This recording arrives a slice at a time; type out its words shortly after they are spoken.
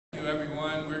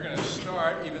everyone. We're going to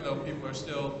start, even though people are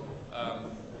still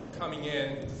coming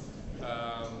in.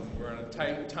 We're on a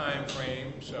tight time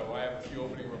frame, so I have a few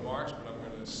opening remarks, but I'm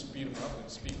going to speed them up and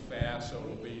speak fast, so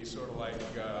it'll be sort of like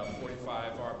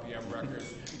 45 RPM record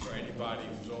for anybody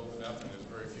who's old enough, and there's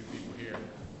very few people here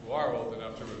who are old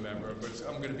enough to remember, but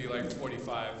I'm going to be like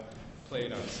 45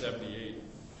 played on 78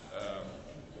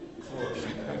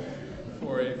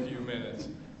 for a few minutes.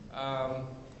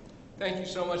 Thank you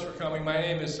so much for coming. My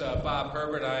name is Bob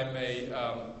Herbert. I'm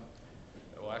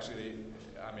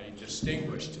I'm a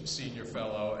distinguished senior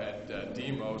fellow at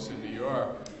Demos in New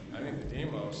York. I think the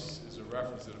Demos is a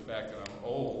reference to the fact that I'm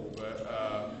old,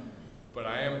 but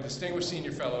I am a distinguished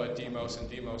senior fellow at Demos, and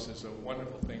Demos is a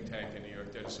wonderful think tank in New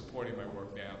York that is supporting my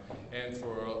work now. And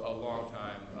for a long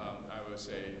time, I was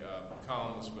a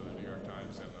columnist for the New York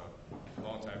Times and a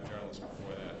long-time journalist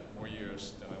before that, more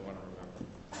years than I want to remember.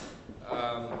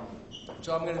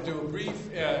 So I'm going to do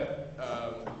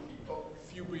a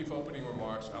few brief opening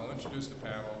remarks. I'll introduce the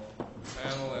panel. The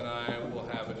panel and I will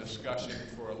have a discussion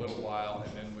for a little while,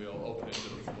 and then we'll open it to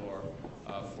the floor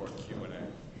for Q&A.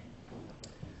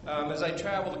 As I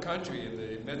travel the country in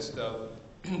the midst of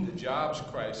the jobs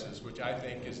crisis, which I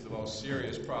think is the most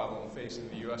serious problem facing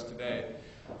the U.S. today,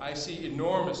 I see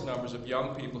enormous numbers of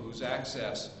young people whose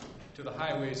access to the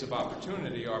highways of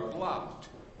opportunity are blocked,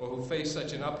 or who face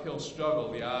such an uphill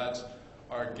struggle the odds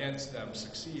are against them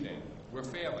succeeding. We're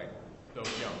failing those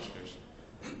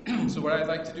youngsters. So what I'd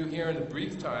like to do here in the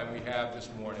brief time we have this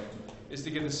morning is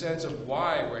to get a sense of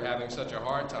why we're having such a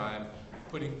hard time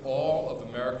putting all of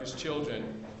America's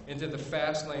children into the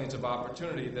fast lanes of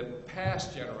opportunity that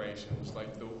past generations,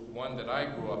 like the one that I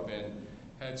grew up in,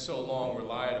 had so long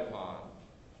relied upon.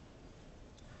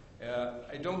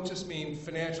 I don't just mean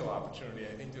financial opportunity.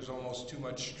 I think there's almost too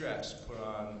much stress put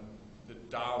on the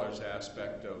dollars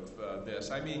aspect of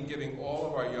this. I mean giving all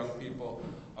of our young people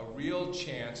a real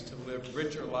chance to live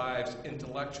richer lives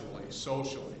intellectually,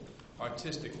 socially,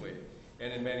 artistically,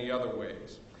 and in many other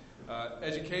ways.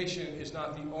 Education is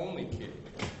not the only key,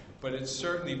 but it's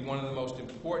certainly one of the most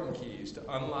important keys to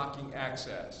unlocking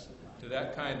access to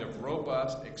that kind of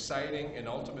robust, exciting, and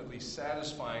ultimately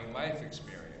satisfying life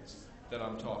experience that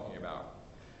I'm talking about.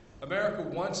 America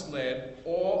once led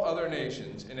all other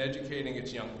nations in educating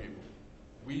its young people.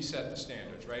 We set the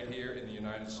standards right here in the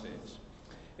United States.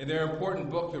 In their important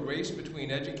book, The Race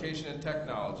Between Education and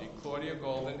Technology, Claudia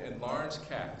Golden and Lawrence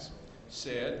Katz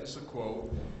said, this is a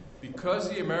quote, "Because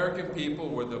the American people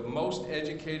were the most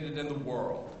educated in the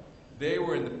world, they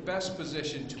were in the best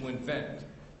position to invent,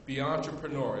 be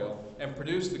entrepreneurial, and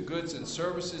produce the goods and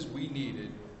services we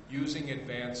needed using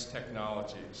advanced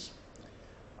technologies."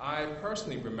 I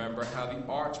personally remember how the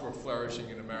arts were flourishing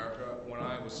in America when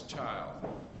I was a child.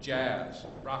 Jazz,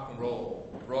 rock and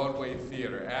roll, Broadway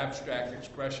theater, abstract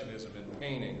expressionism and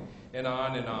painting, and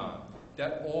on and on.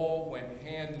 That all went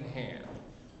hand in hand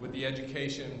with the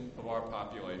education of our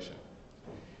population.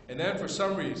 And then for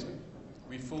some reason,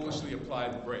 we foolishly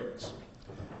applied the brakes.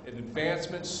 An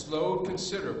advancement slowed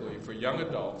considerably for young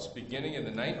adults beginning in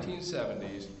the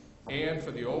 1970s and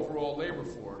for the overall labor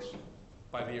force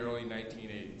by the early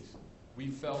 1980s. We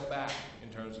fell back in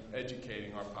terms of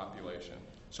educating our population.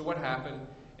 So what happened,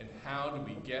 and how do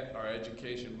we get our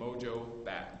education mojo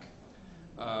back?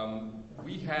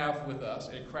 We have with us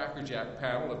a crackerjack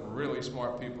panel of really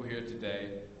smart people here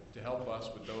today to help us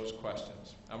with those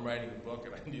questions. I'm writing a book,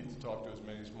 and I need to talk to as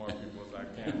many smart people as I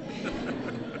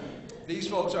can. These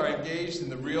folks are engaged in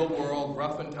the real world,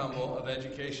 rough and tumble of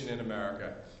education in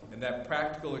America, and that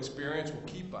practical experience will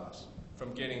keep us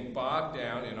from getting bogged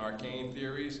down in arcane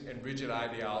theories and rigid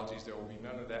ideologies. There will be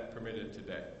none of that permitted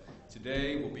today.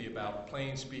 Today will be about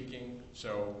plain speaking,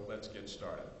 so let's get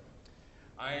started.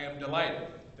 I am delighted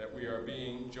that we are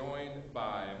being joined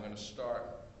by, I'm going to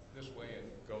start this way and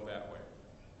go that way,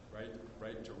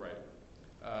 right to right.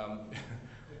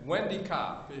 Wendy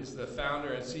Kopp is the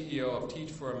founder and CEO of Teach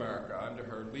for America. Under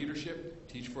her leadership,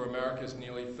 Teach for America's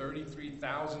nearly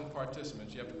 33,000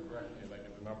 participants, you have to correct me if I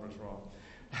get the numbers wrong,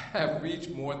 have reached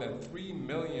more than 3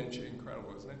 million,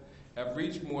 incredible, isn't it? Have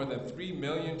reached more than 3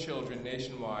 million children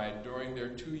nationwide during their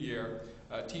 2-year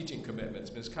teaching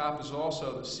commitments. Ms. Kopp is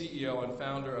also the CEO and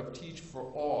founder of Teach for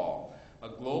All, a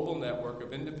global network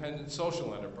of independent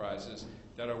social enterprises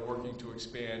that are working to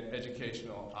expand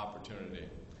educational opportunity.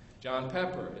 John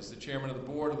Pepper is the chairman of the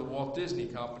board of the Walt Disney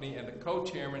Company and the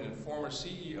co-chairman and former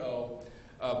CEO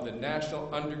of the National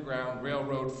Underground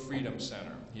Railroad Freedom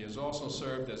Center. He has also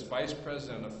served as Vice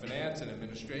President of Finance and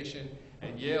Administration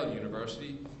at Yale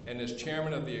University and as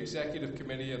Chairman of the Executive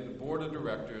Committee of the Board of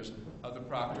Directors of the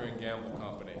Procter & Gamble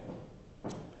Company.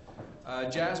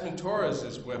 Jasmine Torres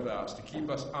is with us to keep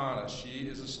us honest. She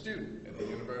is a student at the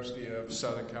University of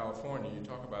Southern California. You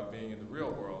talk about being in the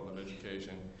real world of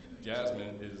education.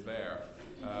 Jasmine is there.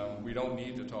 We don't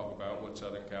need to talk about what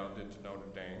Southern Cal did to Notre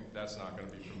Dame. That's not going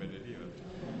to be permitted either.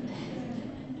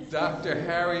 Dr.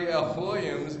 Harry L.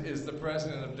 Williams is the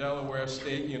president of Delaware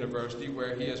State University,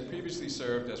 where he has previously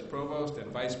served as provost and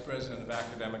vice president of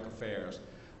academic affairs.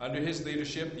 Under his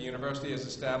leadership, the university has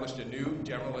established a new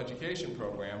general education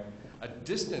program, a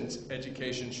distance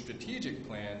education strategic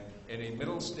plan, and a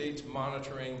middle states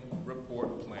monitoring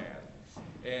report plan.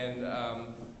 And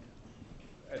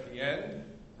at the end,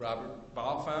 Robert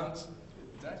Balfanz,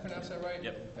 did I pronounce that right?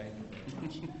 Yep. Thank you very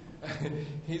much.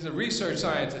 He's a research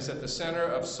scientist at the Center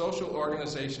of Social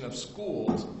Organization of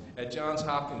Schools at Johns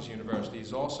Hopkins University.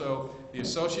 He's also the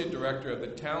associate director of the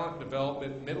Talent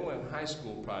Development Middle and High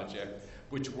School Project,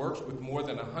 which works with more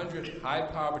than 100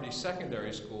 high-poverty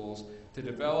secondary schools to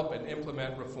develop and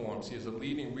implement reforms. He is a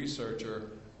leading researcher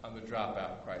on the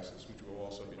dropout crisis, which we'll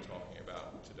also be talking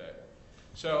about today.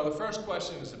 So the first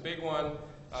question is a big one.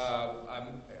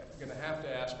 I'm going to have to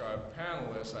ask our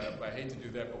panelists, I hate to do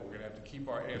that, but we're going to have to keep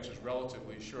our answers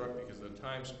relatively short because of the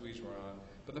time squeeze we're on.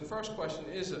 But the first question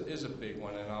is a big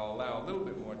one, and I'll allow a little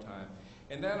bit more time.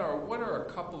 And that are, what are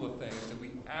a couple of things that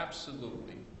we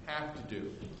absolutely have to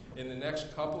do in the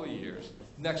next couple of years,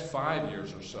 next 5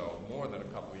 years or so, more than a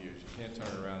couple of years, you can't turn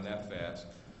it around that fast,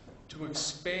 to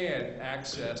expand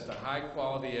access to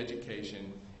high-quality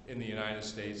education in the United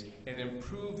States and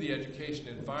improve the education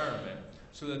environment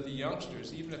so that the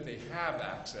youngsters, even if they have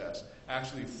access,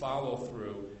 actually follow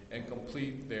through and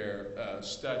complete their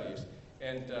studies.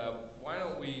 And why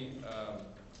don't we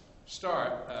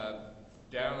start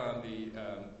down on the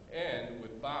end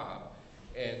with Bob,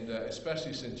 and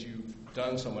especially since you've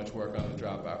done so much work on the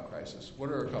dropout crisis. What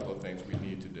are a couple of things we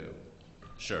need to do?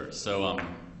 Sure. So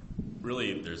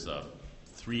really there's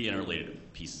three interrelated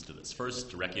pieces to this. First,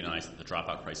 to recognize that the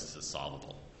dropout crisis is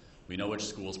solvable. We know which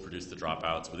schools produce the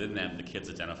dropouts. Within them, the kids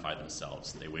identify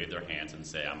themselves. They wave their hands and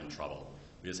say, I'm in trouble.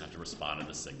 We just have to respond to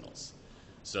the signals.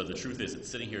 So the truth is that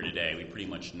sitting here today, we pretty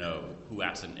much know who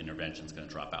absent intervention is going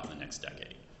to drop out in the next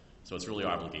decade. So it's really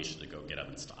our obligation to go get them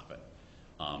and stop it.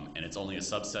 And it's only a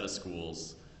subset of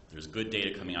schools. There's good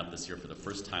data coming out this year for the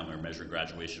first time where we're measuring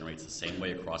graduation rates the same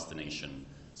way across the nation.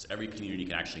 So every community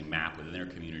can actually map within their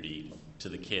community to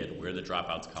the kid where the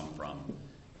dropouts come from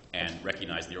and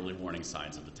recognize the early warning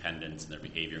signs of attendance and their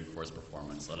behavior and course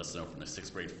performance. Let us know from the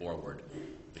 6th grade forward,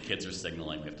 the kids are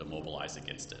signaling we have to mobilize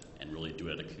against it and really do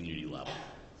it at a community level.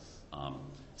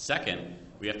 Second,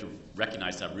 we have to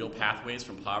recognize to have real pathways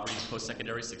from poverty to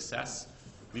post-secondary success.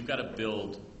 We've got to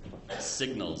build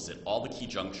signals at all the key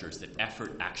junctures that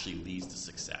effort actually leads to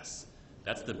success.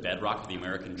 That's the bedrock of the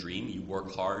American dream. You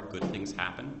work hard, good things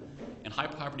happen. And high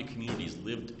poverty communities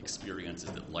lived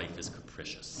experiences that life is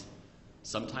capricious.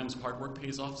 Sometimes hard work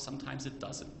pays off, sometimes it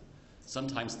doesn't.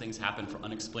 Sometimes things happen for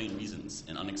unexplained reasons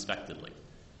and unexpectedly.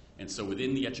 And so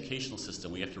within the educational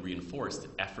system, we have to reinforce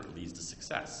that effort leads to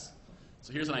success.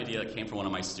 So here's an idea that came from one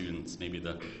of my students, maybe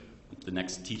the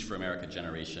next Teach for America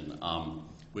generation,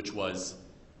 which was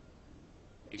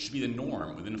it should be the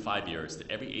norm within 5 years that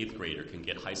every 8th grader can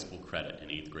get high school credit in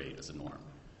 8th grade as a norm.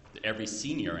 That every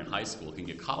senior in high school can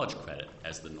get college credit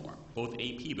as the norm, both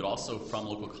AP but also from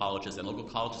local colleges, and local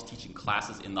colleges teaching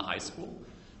classes in the high school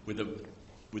with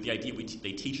the idea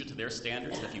they teach it to their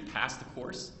standards, that if you pass the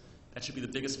course, that should be the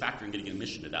biggest factor in getting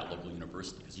admission to that local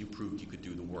university because you proved you could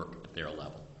do the work at their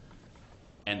level.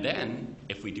 And then,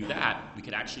 if we do that, we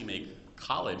could actually make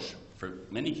college, for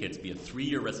many kids, be a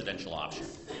 3-year residential option,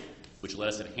 which let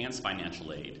us enhance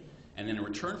financial aid. And then in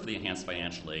return for the enhanced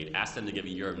financial aid, ask them to give a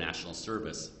year of national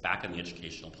service back in the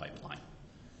educational pipeline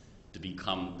to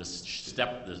become the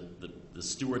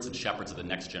stewards and shepherds of the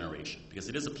next generation. Because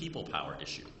it is a people power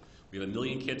issue. We have 1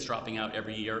 million kids dropping out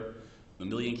every year. 1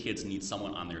 million kids need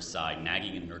someone on their side,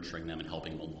 nagging and nurturing them and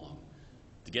helping them along.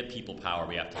 To get people power,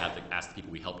 we have to ask the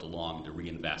people we helped along to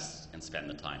reinvest and spend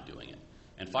the time doing it.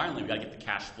 And finally, we've got to get the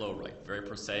cash flow right. Very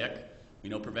prosaic. We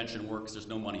know prevention works. There's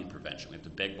no money in prevention. We have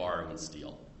to beg, borrow, and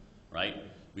steal, right?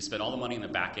 We spend all the money in the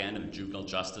back end in juvenile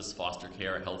justice, foster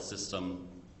care, health system,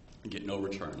 and get no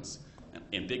returns.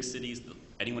 In big cities,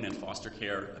 anyone in foster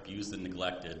care, abused and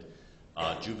neglected,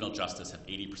 juvenile justice have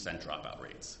 80% dropout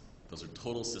rates. Those are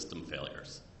total system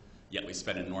failures. Yet we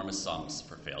spend enormous sums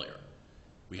for failure.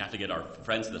 We have to get our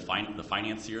friends, the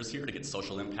financiers here, to get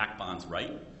social impact bonds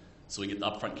right, so we get the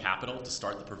upfront capital to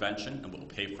start the prevention, and it will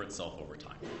pay for itself over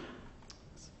time.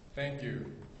 Thank you.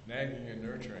 Nagging and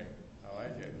nurturing. I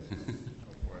like it. Go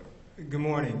for it. Good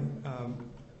morning.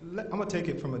 I'm going to take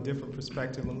it from a different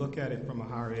perspective and look at it from a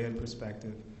higher ed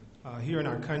perspective. Here in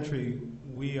our country,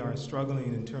 we are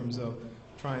struggling in terms of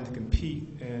trying to compete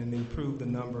and improve the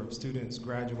number of students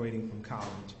graduating from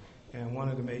college. And one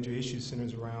of the major issues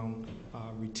centers around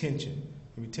retention.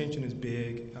 And retention is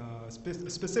big,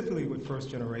 specifically with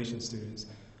first-generation students.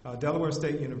 Delaware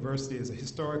State University is a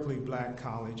historically black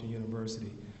college and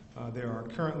university. There are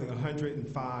currently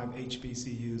 105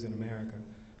 HBCUs in America.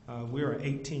 We are an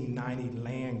 1890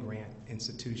 land grant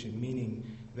institution, meaning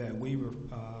that we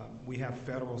have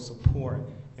federal support,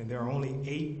 and there are only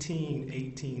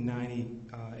 1890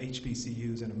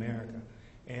 HBCUs in America.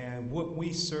 And what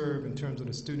we serve in terms of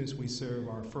the students we serve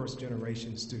are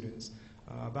first-generation students.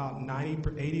 About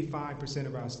 85%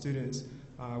 of our students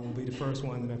will be the first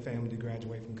one in their family to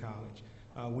graduate from college.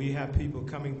 We have people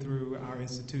coming through our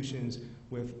institutions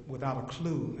without a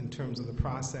clue in terms of the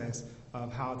process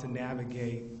of how to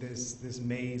navigate this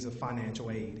maze of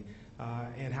financial aid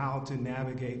and how to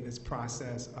navigate this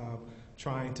process of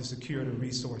trying to secure the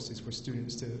resources for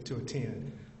students to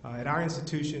attend. At our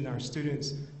institution, our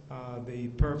students, the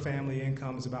per family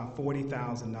income is about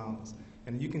 $40,000.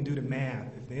 And you can do the math.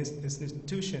 If the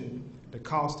institution, the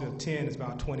cost to attend is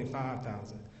about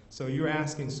 $25,000. So you're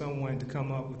asking someone to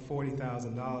come up with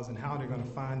 $40,000 and how they're going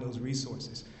to find those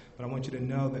resources. But I want you to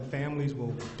know that families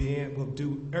will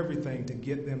do everything to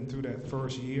get them through that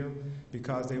first year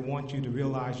because they want you to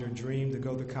realize your dream to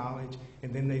go to college,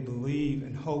 and then they believe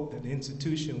and hope that the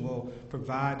institution will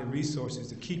provide the resources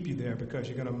to keep you there because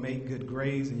you're going to make good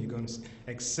grades and you're going to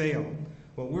excel.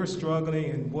 What we're struggling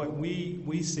and what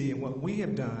we see and what we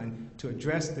have done to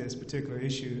address this particular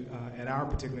issue at our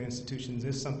particular institutions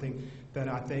is something that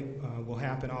I think will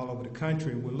happen all over the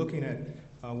country. We're looking at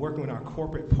working with our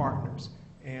corporate partners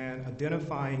and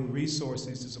identifying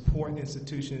resources to support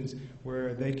institutions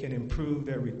where they can improve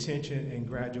their retention and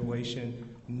graduation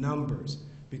numbers.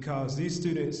 Because these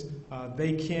students,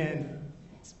 they can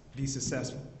be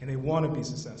successful and they want to be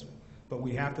successful. But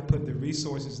we have to put the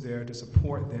resources there to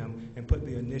support them and put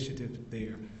the initiative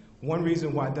there. One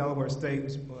reason why Delaware State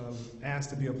was asked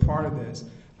to be a part of this,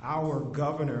 our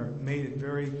governor made it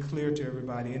very clear to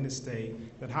everybody in the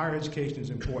state that higher education is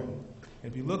important.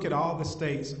 If you look at all the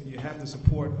states, you have the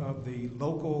support of the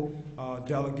local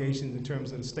delegations in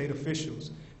terms of the state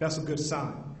officials. That's a good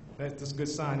sign. That's a good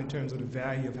sign in terms of the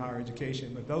value of higher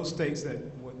education. But those states that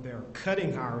they're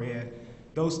cutting higher ed,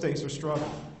 those states are struggling.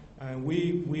 And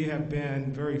we have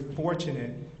been very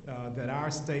fortunate that our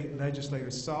state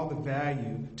legislators saw the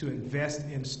value to invest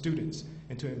in students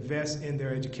and to invest in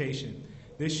their education.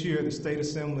 This year, the State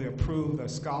Assembly approved a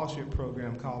scholarship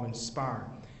program called Inspire.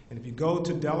 And if you go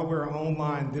to Delaware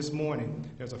Online this morning,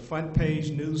 there's a front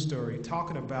page news story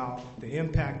talking about the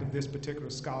impact of this particular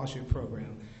scholarship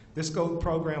program. This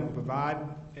program will provide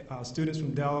students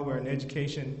from Delaware an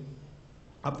education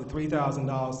up to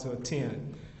 $3,000 to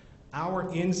attend.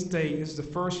 Our in-state, this is the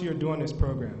first year doing this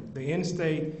program, the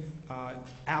in-state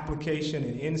application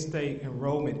and in-state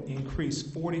enrollment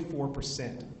increased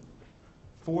 44%.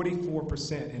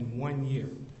 44% in 1 year.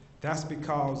 That's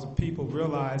because people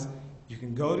realize you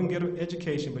can go and get an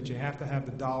education, but you have to have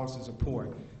the dollars to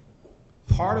support.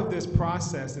 Part of this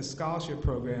process, this scholarship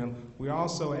program, we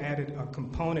also added a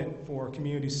component for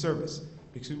community service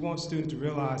because we want students to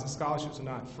realize that scholarships are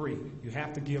not free. You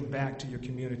have to give back to your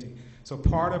community. So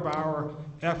part of our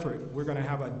effort, we're going to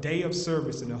have a day of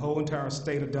service in the whole entire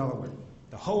state of Delaware.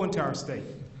 The whole entire state.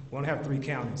 We only have 3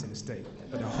 counties in the state,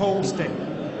 but the whole state.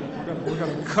 We're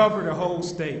going to cover the whole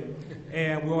state.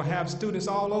 And we'll have students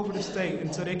all over the state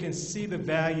and so they can see the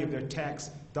value of their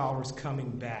tax dollars coming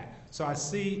back. So I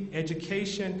see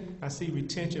education, I see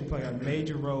retention play a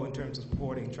major role in terms of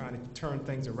supporting, trying to turn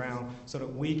things around so that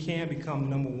we can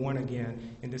become #1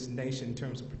 again in this nation in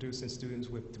terms of producing students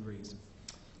with degrees.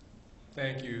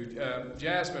 Thank you.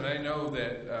 Jasmine, I know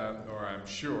that, or I'm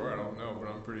sure, I don't know, but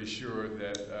I'm pretty sure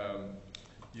that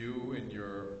you and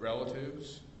your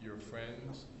relatives, your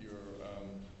friends, your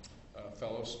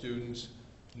fellow students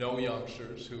know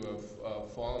youngsters who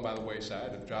have fallen by the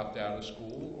wayside, have dropped out of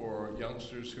school, or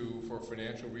youngsters who, for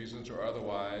financial reasons or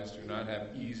otherwise, do not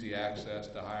have easy access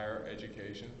to higher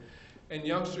education, and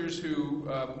youngsters who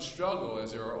struggle,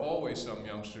 as there are always some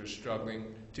youngsters struggling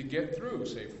to get through,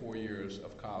 say, 4 years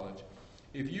of college.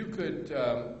 If you could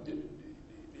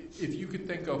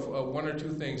think of 1 or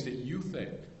 2 things that you think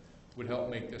would help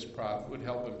make this would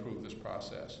help improve this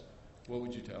process, what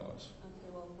would you tell us?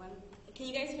 Okay, well, can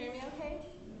you guys hear me okay?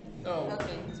 No.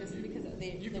 Okay, just because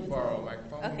you can borrow a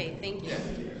microphone. Okay, thank you.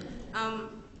 Yeah.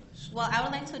 Well, I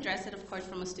would like to address it, of course,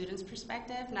 from a student's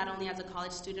perspective, not only as a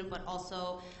college student, but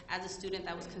also as a student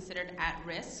that was considered at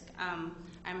risk. I'm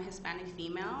a Hispanic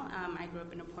female. I grew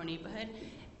up in a poor neighborhood.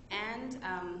 And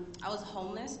I was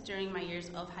homeless during my years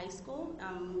of high school,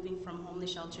 moving from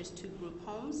homeless shelters to group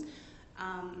homes.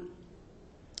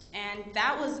 And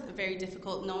that was very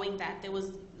difficult, knowing that there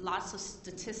was lots of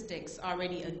statistics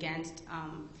already against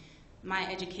my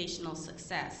educational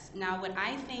success. Now, what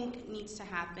I think needs to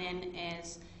happen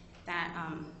is that,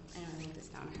 I don't write this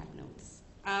down, I have notes.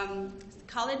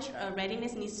 College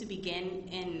readiness needs to begin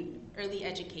in early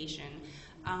education.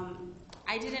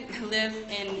 I didn't live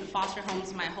in foster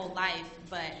homes my whole life,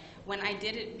 but when I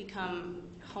did become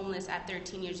homeless at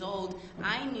 13 years old,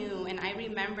 I knew and I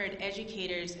remembered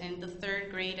educators in the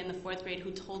 3rd grade and the 4th grade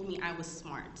who told me I was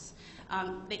smart.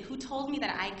 Who told me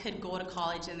that I could go to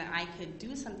college and that I could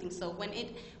do something. So when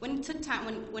it took time,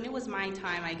 when it was my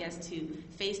time, I guess, to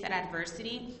face that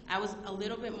adversity, I was a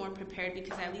little bit more prepared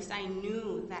because at least I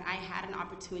knew that I had an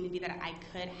opportunity that I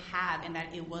could have and that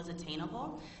it was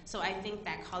attainable. So I think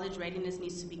that college readiness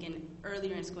needs to begin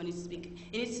earlier in school. It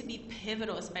needs to be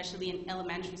pivotal, especially in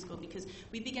elementary school, because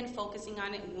we begin focusing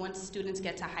on it once students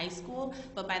get to high school,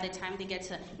 but by the time they get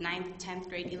to 9th, 10th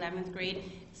grade, 11th grade,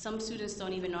 some students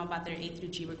don't even know about their A through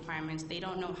G requirements. They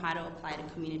don't know how to apply to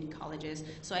community colleges.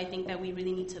 So I think that we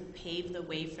really need to pave the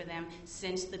way for them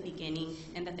since the beginning,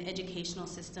 and that the educational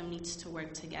system needs to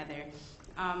work together.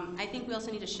 I think we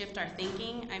also need to shift our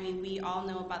thinking. I mean, we all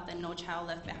know about the No Child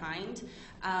Left Behind.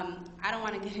 I don't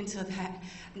want to get into that,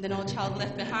 the No Child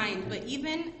Left Behind, but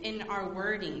even in our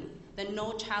wording, the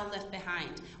No Child Left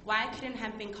Behind, why couldn't it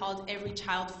have been called Every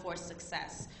Child for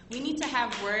Success? We need to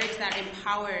have words that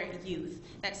empower youth,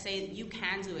 that say you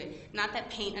can do it, not that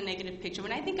paint a negative picture.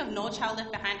 When I think of No Child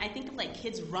Left Behind, I think of like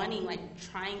kids running, like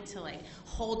trying to like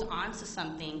hold on to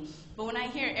something. But when I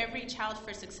hear Every Child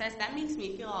for Success, that makes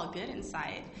me feel all good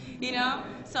inside, you know?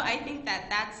 So I think that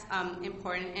that's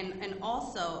important. And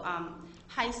also,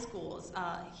 high schools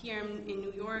here in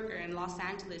New York or in Los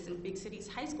Angeles and big cities,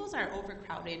 high schools are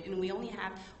overcrowded, and we only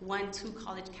have 1-2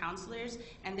 college counselors,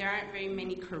 and there aren't very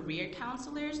many career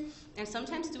counselors. And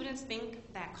sometimes students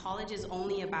think that college is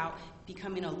only about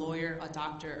becoming a lawyer, a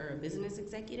doctor, or a business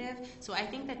executive. So I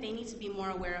think that they need to be more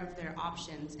aware of their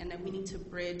options, and that we need to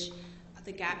bridge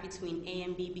the gap between A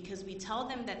and B, because we tell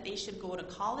them that they should go to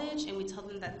college and we tell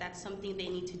them that that's something they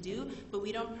need to do, but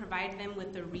we don't provide them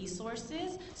with the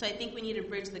resources. So I think we need to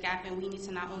bridge the gap, and we need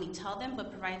to not only tell them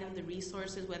but provide them the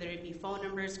resources, whether it be phone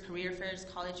numbers, career fairs,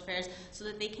 college fairs, so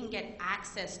that they can get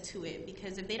access to it.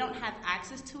 Because if they don't have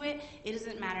access to it, it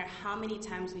doesn't matter how many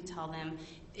times we tell them,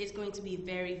 it's going to be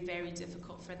very, very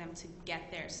difficult for them to get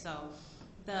there. So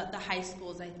the high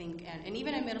schools, I think, and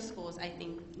even in middle schools, I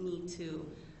think need to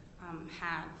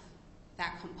have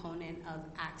that component of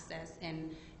access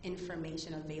and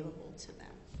information available to them.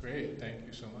 Great, thank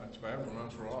you so much. If I ever run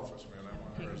for office, man, I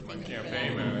want her as my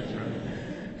campaign manager.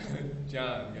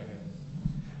 John, go ahead.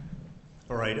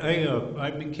 All right,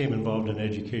 I became involved in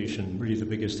education, really the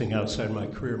biggest thing outside my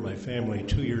career, my family,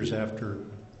 2 years after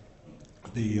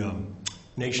the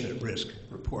Nation at Risk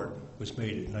report was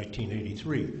made in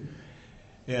 1983.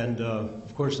 And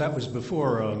of course, that was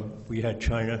before we had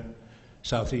China,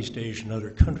 Southeast Asia, and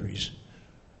other countries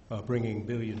bringing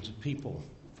billions of people,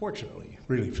 fortunately,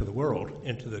 really for the world,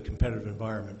 into the competitive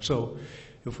environment. So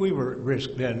if we were at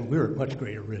risk then, we're at much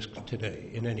greater risk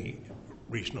today in any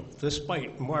regional,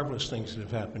 despite marvelous things that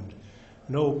have happened,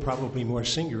 no probably more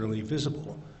singularly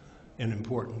visible and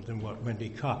important than what Wendy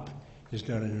Kopp has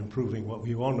done in improving what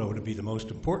we all know to be the most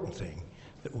important thing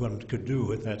that one could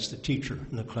do, and that's the teacher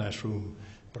in the classroom,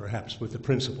 perhaps with the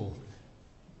principal,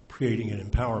 creating an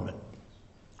empowerment.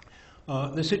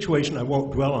 The situation I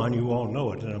won't dwell on, you all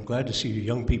know it, and I'm glad to see the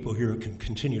young people here can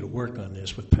continue to work on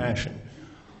this with passion.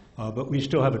 But we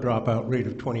still have a dropout rate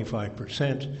of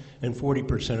 25%, and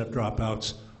 40% of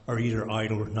dropouts are either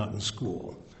idle or not in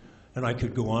school. And I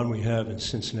could go on. We have in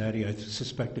Cincinnati, I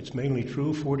suspect it's mainly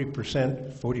true,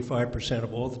 40%, 45%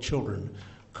 of all the children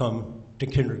come to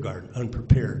kindergarten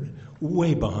unprepared,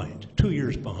 way behind, 2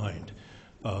 years behind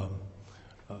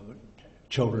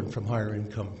children from higher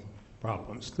income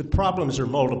problems. The problems are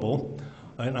multiple,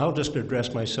 and I'll just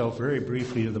address myself very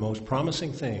briefly to the most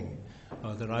promising thing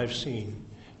that I've seen,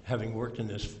 having worked in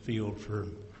this field for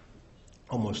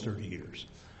almost 30 years.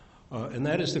 And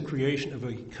that is the creation of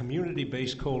a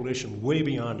community-based coalition way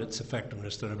beyond its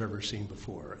effectiveness that I've ever seen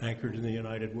before, anchored in the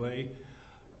United Way,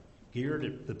 geared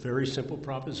at the very simple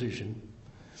proposition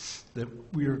that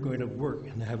we are going to work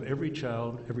and have every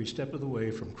child, every step of the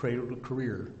way from cradle to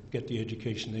career, get the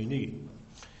education they need.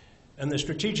 And the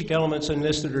strategic elements in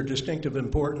this that are distinctive and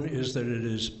important is that it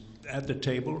is at the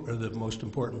table are the most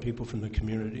important people from the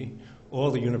community, all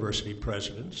the university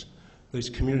presidents, these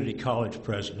community college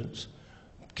presidents,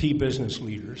 key business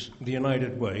leaders, the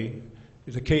United Way,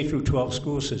 the K through 12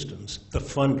 school systems, the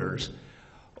funders,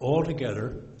 all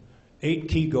together, 8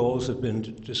 key goals have been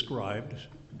described,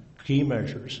 key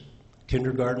measures: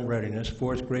 kindergarten readiness,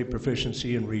 4th grade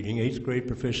proficiency in reading, 8th grade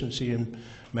proficiency in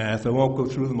math. I won't go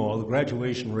through them all. The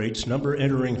graduation rates, number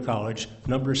entering college,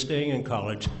 number staying in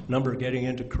college, number getting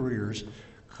into careers,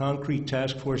 concrete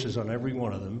task forces on every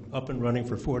one of them, up and running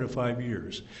for 4 to 5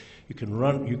 years. You can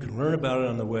learn about it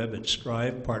on the web at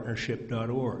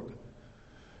strivepartnership.org.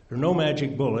 There are no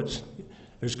magic bullets.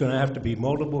 There's going to have to be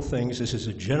multiple things. This is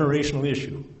a generational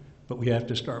issue, but we have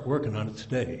to start working on it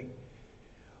today.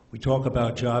 We talk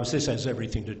about jobs. This has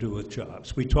everything to do with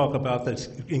jobs. We talk about this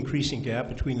increasing gap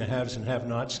between the haves and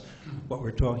have-nots. What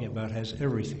we're talking about has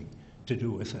everything to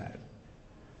do with that.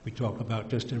 We talk about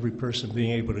just every person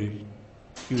being able to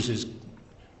use his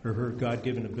or her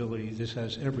God-given ability. This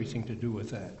has everything to do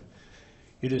with that.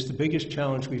 It is the biggest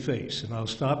challenge we face, and I'll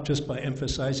stop just by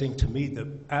emphasizing, to me, the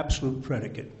absolute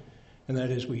predicate, and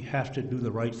that is we have to do the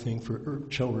right thing for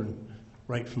children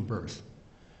right from birth.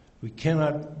 We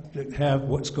cannot have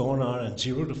what's going on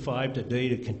 0 to 5 today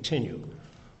to continue.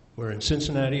 We're in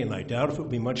Cincinnati, and I doubt if it will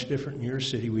be much different in your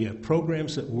city. We have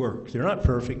programs that work. They're not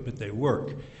perfect, but they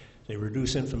work. They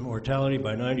reduce infant mortality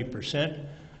by 90%.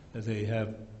 They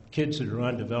have kids that are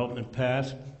on development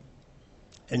path.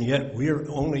 And yet we are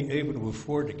only able to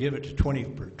afford to give it to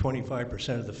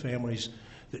 25% of the families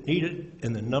that need it,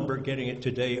 and the number getting it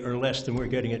today are less than we're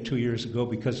getting it 2 years ago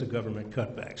because of government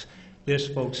cutbacks. This,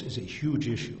 folks, is a huge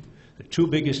issue. The 2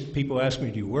 biggest people ask me,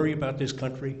 do you worry about this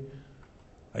country?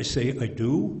 I say I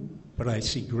do, but I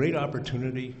see great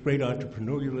opportunity, great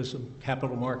entrepreneurialism.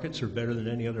 Capital markets are better than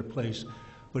any other place.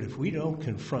 But if we don't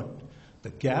confront the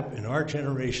gap in our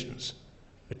generations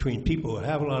between people who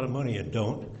have a lot of money and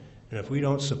don't, and if we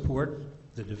don't support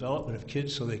the development of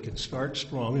kids so they can start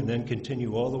strong and then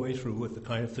continue all the way through with the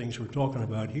kind of things we're talking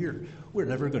about here, we're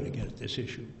never going to get at this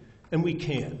issue. And we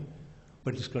can.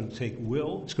 But it's going to take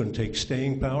will, it's going to take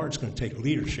staying power, it's going to take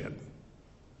leadership.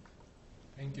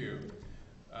 Thank you.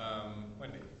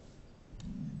 Wendy.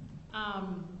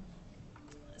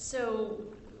 So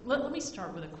let me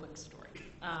start with a quick story.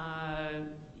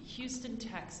 Houston,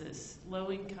 Texas,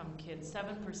 low-income kids,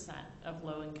 7% of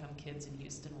low-income kids in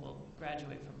Houston will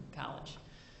graduate from college,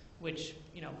 which,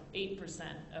 8%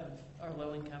 of our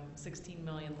low-income, 16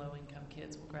 million low-income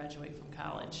kids will graduate from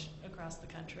college across the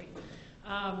country.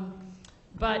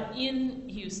 But in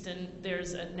Houston,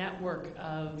 there's a network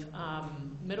of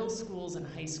middle schools and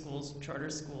high schools, charter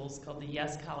schools, called the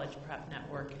Yes College Prep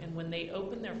Network. And when they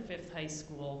open their 5th high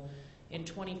school in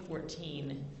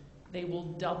 2014, they will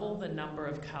double the number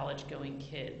of college-going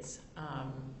kids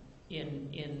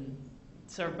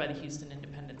served by the Houston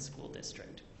Independent School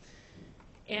District.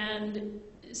 And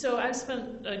so I've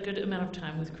spent a good amount of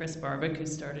time with Chris Barbick, who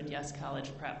started Yes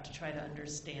College Prep, to try to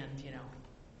understand,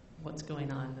 what's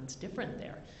going on that's different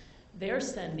there. They're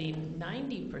sending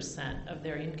 90% of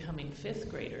their incoming 5th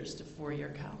graders to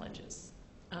 4-year colleges.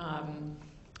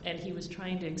 And he was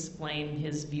trying to explain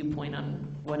his viewpoint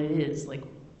on what it is, like,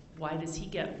 why does he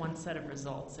get one set of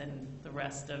results and the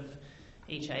rest of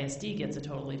HISD gets a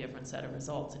totally different set of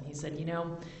results? And he said,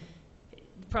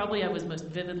 probably I was most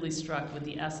vividly struck with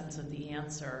the essence of the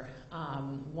answer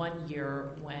one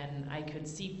year when I could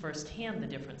see firsthand the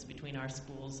difference between our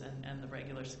schools and the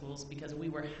regular schools, because we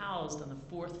were housed on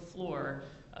the 4th floor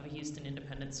of a Houston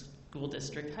Independent School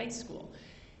District high school.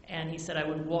 And he said I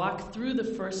would walk through the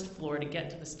 1st floor to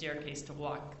get to the staircase to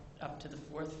walk up to the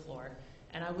 4th floor.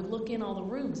 And I would look in all the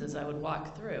rooms as I would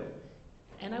walk through.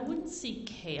 And I wouldn't see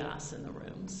chaos in the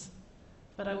rooms,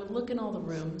 but I would look in all the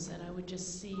rooms and I would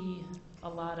just see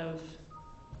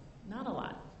not a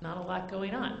lot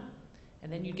going on.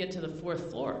 And then you get to the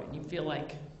 4th floor and you feel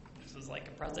like this is like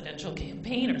a presidential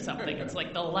campaign or something. It's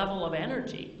like the level of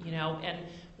energy, And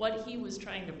what he was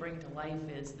trying to bring to life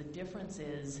is the difference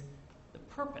is the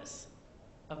purpose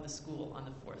of the school on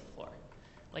the 4th floor.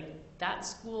 Like, that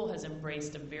school has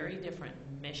embraced a very different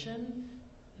mission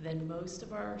than most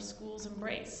of our schools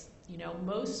embrace.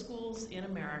 Most schools in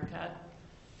America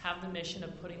have the mission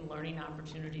of putting learning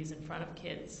opportunities in front of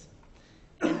kids.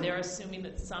 And they're assuming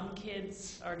that some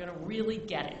kids are going to really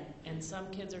get it, and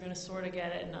some kids are going to sort of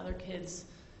get it, and other kids,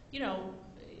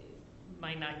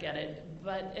 might not get it.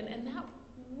 And that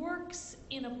works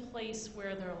in a place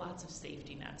where there are lots of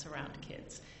safety nets around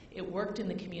kids. It worked in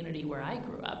the community where I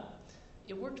grew up.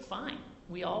 It worked fine.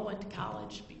 We all went to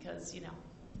college because,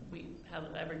 we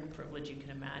have every privilege you can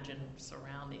imagine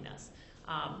surrounding us.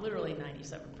 Literally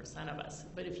 97% of us.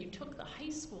 But if you took the high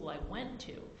school I went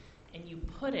to and you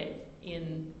put it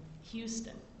in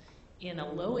Houston, in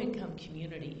a low-income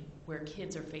community where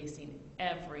kids are facing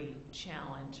every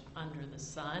challenge under the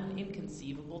sun,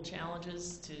 inconceivable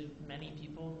challenges to many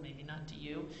people, maybe not to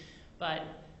you, but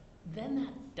then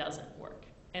that doesn't work.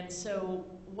 And so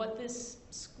what this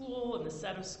school and the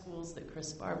set of schools that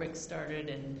Chris Barbick started,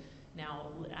 and now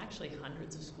actually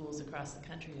hundreds of schools across the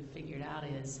country have figured out,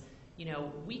 is, you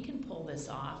know, we can pull this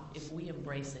off if we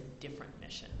embrace a different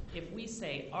mission. If we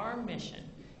say our mission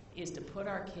is to put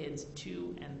our kids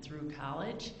to and through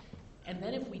college, and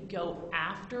then if we go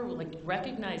after, like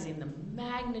recognizing the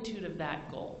magnitude of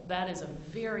that goal, that is a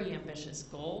very ambitious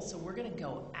goal, so we're gonna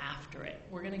go after it.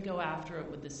 We're gonna go after it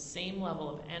with the same level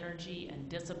of energy and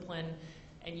discipline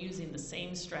and using the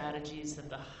same strategies that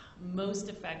the most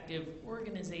effective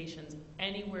organizations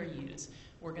anywhere use.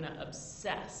 We're gonna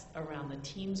obsess around the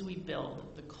teams we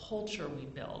build, the culture we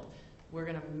build. We're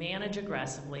going to manage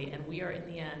aggressively, and we are, in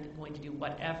the end, going to do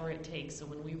whatever it takes. So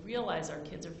when we realize our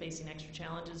kids are facing extra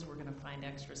challenges, we're going to find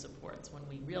extra supports. When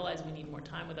we realize we need more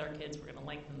time with our kids, we're going to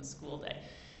lengthen the school day.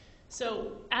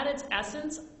 So at its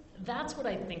essence, that's what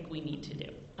I think we need to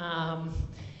do.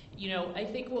 You know, I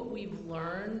think what we've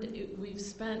learned, we've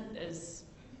spent, as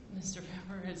Mr.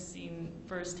 Pepper has seen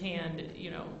firsthand,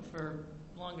 you know, for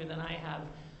longer than I have,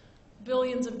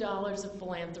 billions of dollars of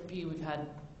philanthropy. We've had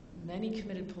many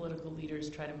committed political leaders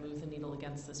try to move the needle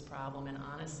against this problem, and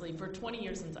honestly, for 20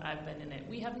 years since I've been in it,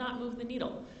 we have not moved the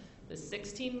needle. The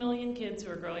 16 million kids who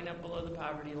are growing up below the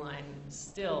poverty line,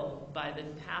 still, by the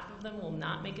half of them will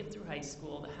not make it through high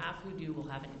school. The half who do will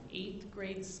have an 8th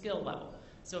grade skill level.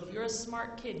 So if you're a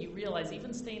smart kid, you realize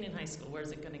even staying in high school,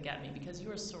 where's it going to get me? Because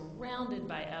you are surrounded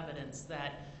by evidence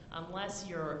that unless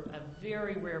you're a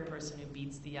very rare person who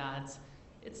beats the odds,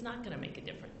 it's not going to make a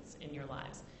difference in your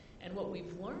lives. And what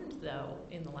we've learned, though,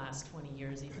 in the last 20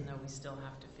 years, even though we still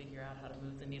have to figure out how to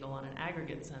move the needle on an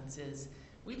aggregate sense, is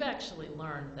we've actually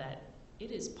learned that it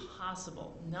is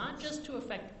possible not just to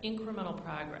affect incremental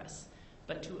progress,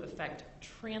 but to affect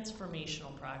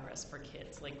transformational progress for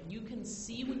kids. Like, you can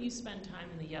see when you spend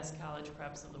time in the Yes College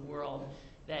Preps of the world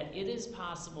that it is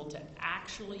possible to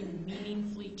actually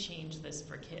meaningfully change this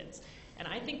for kids. And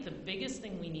I think the biggest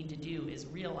thing we need to do is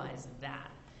realize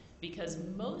that. Because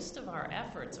most of our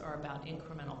efforts are about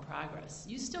incremental progress.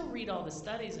 You still read all the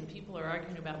studies and people are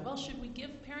arguing about, well, should we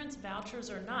give parents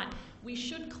vouchers or not? We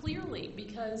should clearly,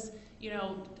 because, you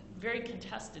know, very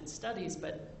contested studies,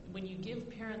 but when you give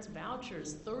parents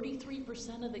vouchers,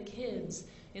 33% of the kids,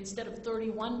 instead of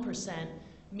 31%,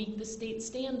 meet the state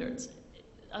standards.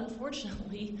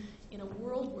 Unfortunately, in a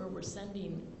world where we're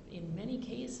sending, in many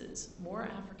cases, more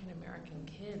African American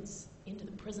kids into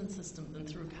the prison system than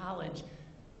through college,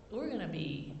 we're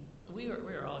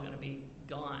all going to be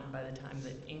gone by the time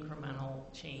that incremental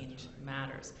change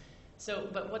matters. So,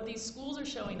 but what these schools are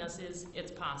showing us is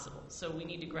it's possible. So we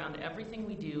need to ground everything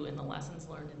we do in the lessons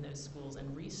learned in those schools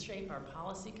and reshape our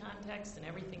policy context and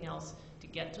everything else to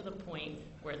get to the point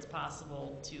where it's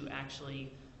possible to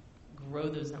actually grow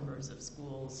those numbers of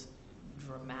schools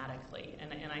dramatically.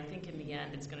 And I think in the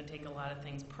end, it's going to take a lot of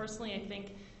things. Personally, I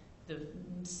think the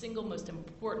single most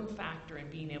important factor in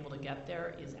being able to get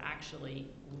there is actually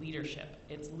leadership.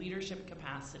 It's leadership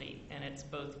capacity, and it's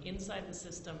both inside the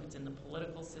system, it's in the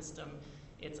political system,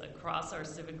 it's across our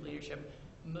civic leadership.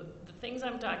 The things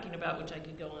I'm talking about, which I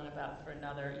could go on about for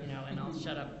another, you know, and I'll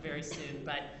shut up very soon,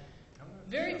 but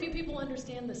very few people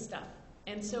understand this stuff.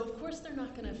 And so, of course, they're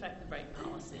not going to affect the right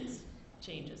policies,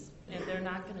 changes, and they're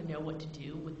not going to know what to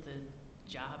do with the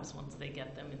jobs once they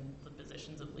get them in the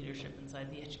positions of leadership inside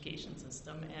the education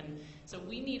system. And so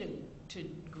we need to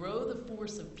grow the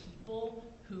force of people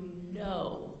who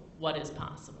know what is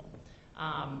possible.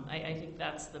 I think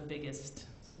that's the biggest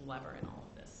lever in all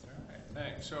of this. All right,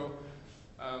 thanks. So,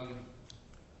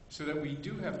 so that we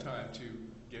do have time to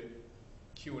get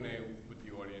Q&A with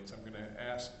the audience, I'm going to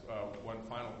ask one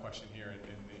final question here,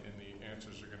 and the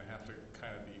answers are going to have to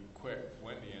kind of be quick.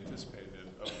 Wendy anticipated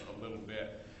it a little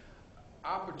bit.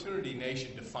 Opportunity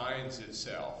Nation defines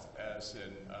itself as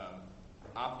an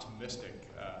optimistic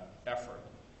effort.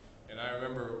 And I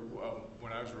remember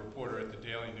when I was a reporter at the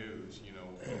Daily News, you know,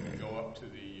 you go up to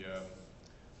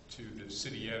the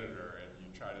city editor and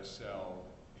you try to sell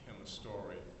him a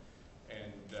story.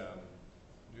 And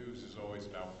news is always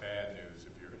about bad news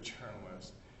if you're a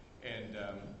journalist. And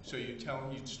so you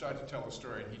start to tell a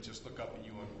story and he'd just look up at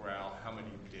you and growl, how many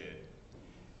did?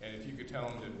 And if you could tell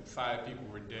him that 5 people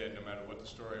were dead, no matter what the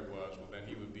story was, well, then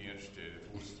he would be interested. If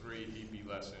it was 3, he'd be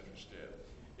less interested.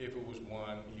 If it was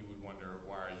 1, he would wonder,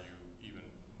 why are you even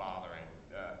bothering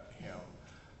him?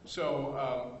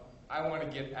 So I want to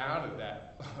get out of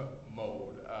that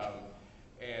mode.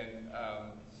 And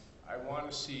I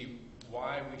want to see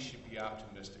why we should be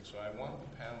optimistic. So I want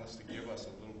the panelists to give us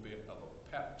a little bit of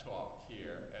a pep talk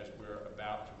here as we're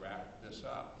about to wrap this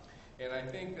up. And I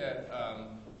think that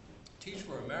Teach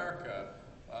for America,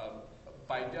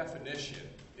 by definition,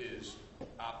 is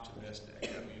optimistic.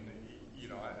 I mean, you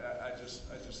know, I just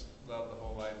love the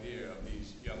whole idea of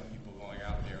these young people going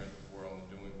out there in the world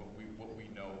and doing what we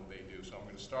know they do. So I'm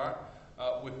going to start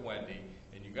with Wendy,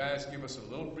 and you guys give us a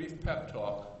little brief pep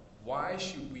talk. Why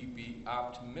should we be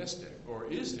optimistic, or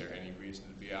is there any reason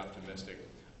to be optimistic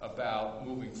about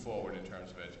moving forward in terms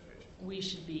of education? We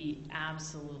should be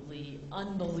absolutely,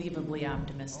 unbelievably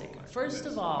optimistic. First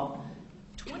of all,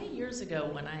 20 years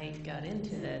ago when I got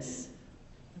into this,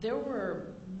 there were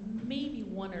maybe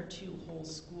 1 or 2 whole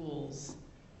schools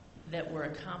that were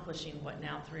accomplishing what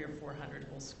now 300 or 400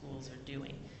 whole schools are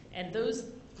doing. And those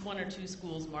 1 or 2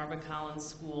 schools, Marva Collins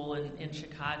School in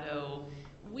Chicago,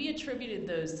 we attributed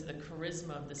those to the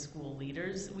charisma of the school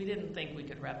leaders. We didn't think we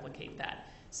could replicate that.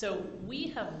 So we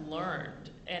have learned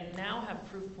and now have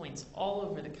proof points all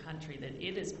over the country that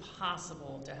it is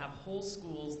possible to have whole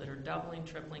schools that are doubling,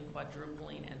 tripling,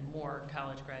 quadrupling, and more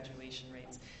college graduation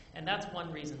rates. And that's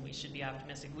one reason we should be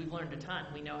optimistic. We've learned a ton.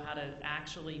 We know how to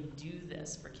actually do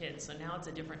this for kids. So now it's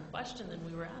a different question than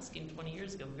we were asking 20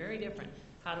 years ago. Very different.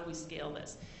 How do we scale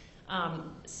this?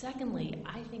 Secondly,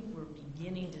 I think we're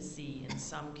beginning to see in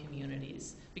some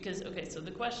communities, because, okay, so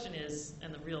the question is,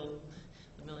 and the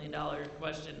million-dollar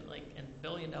question, and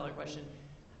billion-dollar question,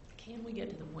 can we get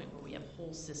to the point where we have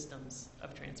whole systems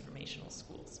of transformational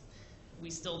schools? We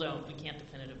still don't, we can't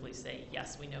definitively say,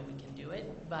 yes, we know we can do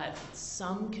it, but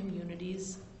some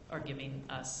communities are giving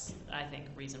us, I think,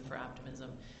 reason for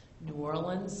optimism. New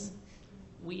Orleans,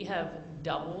 we have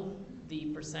doubled the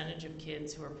percentage of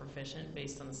kids who are proficient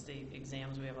based on the state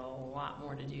exams. We have a lot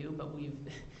more to do, but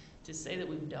to say that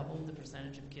we've doubled the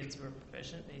percentage of kids who are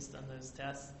proficient based on those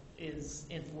tests is,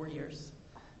 in 4 years,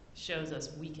 shows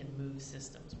us we can move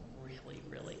systems really,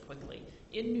 really quickly.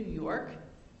 In New York,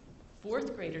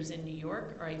 4th graders in New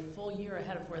York are a full year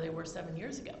ahead of where they were 7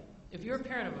 years ago. If you're a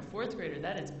parent of a 4th grader,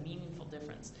 that is meaningful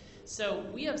difference. So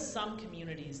we have some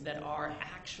communities that are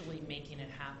actually making it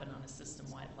happen on a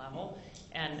system-wide level,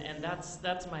 and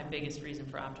that's my biggest reason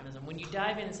for optimism. When you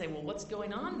dive in and say, well, what's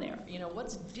going on there? You know,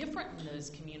 what's different in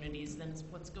those communities than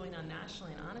what's going on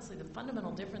nationally? And honestly, the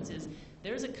fundamental difference is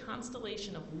there's a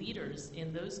constellation of leaders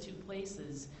in those 2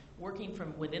 places working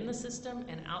from within the system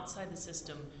and outside the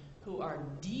system who are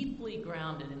deeply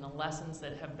grounded in the lessons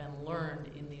that have been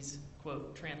learned in these,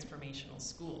 quote, transformational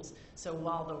schools. So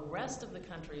while the rest of the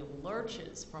country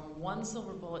lurches from one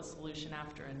silver bullet solution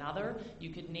after another,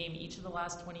 you could name each of the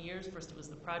last 20 years. First it was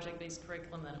the project-based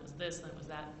curriculum, then it was this, then it was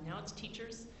that. Now it's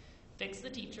teachers. Fix the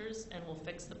teachers and we'll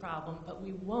fix the problem, but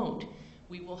we won't.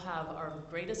 We will have our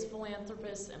greatest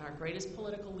philanthropists and our greatest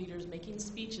political leaders making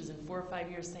speeches in 4 or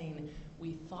 5 years saying,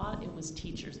 we thought it was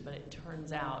teachers, but it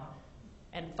turns out.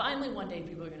 And finally, one day,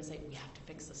 people are going to say, we have to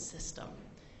fix the system,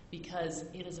 because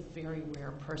it is a very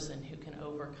rare person who can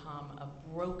overcome a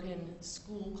broken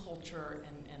school culture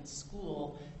and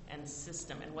school and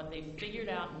system. And what they've figured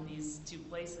out in these 2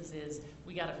 places is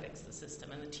we got to fix the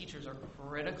system. And the teachers are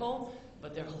critical,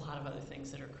 but there are a lot of other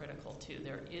things that are critical too.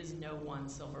 There is no one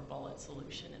silver bullet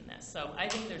solution in this. So I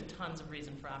think there's tons of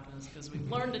reason for optimism, because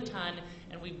we've learned a ton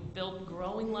and we've built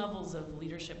growing levels of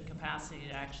leadership capacity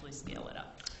to actually scale it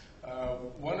up.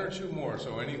 1 or 2 more.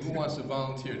 So who wants to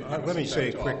volunteer? Let me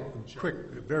say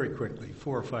very quickly,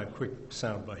 4 or 5 quick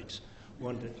sound bites.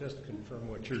 One, to just confirm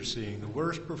what you're seeing. The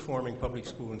worst performing public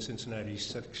school in Cincinnati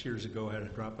 6 years ago had a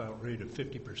dropout rate of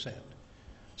 50%.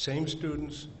 Same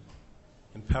students,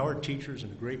 empowered teachers,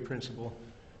 and a great principal.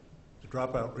 The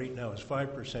dropout rate now is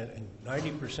 5%, and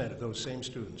 90% of those same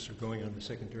students are going on to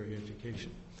secondary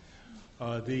education.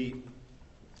 The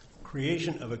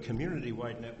creation of a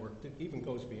community-wide network that even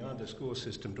goes beyond the school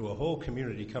system to a whole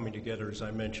community coming together, as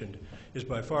I mentioned, is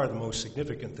by far the most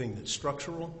significant thing that's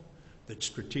structural, that's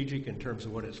strategic in terms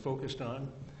of what it's focused on.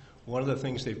 One of the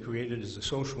things they've created is the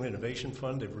Social Innovation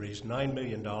Fund. They've raised $9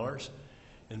 million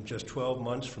in just 12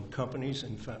 months from companies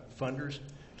and funders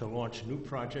to launch new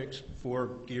projects,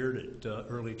 4 geared at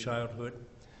early childhood.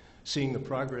 Seeing the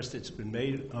progress that's been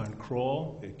made on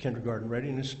crawl, kindergarten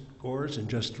readiness scores in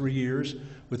just 3 years,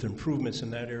 with improvements in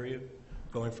that area,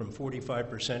 going from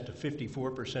 45% to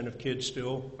 54% of kids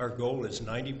still. Our goal is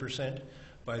 90%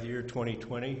 by the year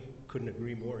 2020. Couldn't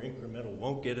agree more. Incremental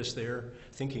won't get us there.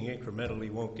 Thinking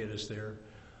incrementally won't get us there.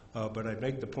 But I'd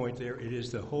make the point there, it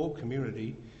is the whole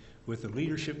community, with the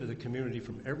leadership of the community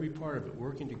from every part of it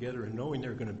working together and knowing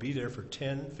they're going to be there for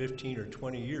 10, 15, or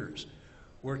 20 years.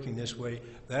 Working this way,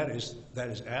 that is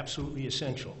absolutely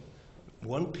essential.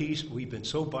 one piece. We've been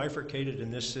so bifurcated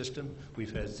in this system.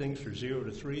 We've had things for 0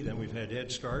 to 3, then we've had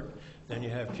Head Start, then you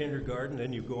have kindergarten,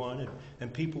 then you go on,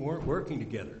 and people weren't working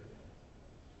together.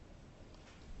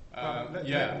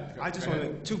 I just want to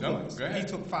make 2 points. Go ahead. He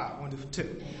took 5. I want to do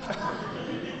 2.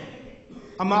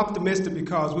 I'm optimistic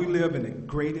because we live in the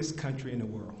greatest country in the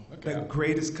world. Okay. The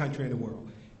greatest country in the world.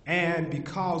 And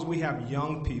because we have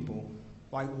young people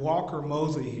like Walker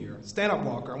Mosley here. Stand up,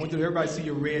 Walker. I want everybody to see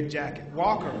your red jacket.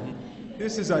 Walker,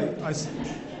 this is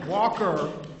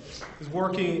Walker is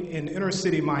working in inner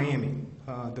city Miami.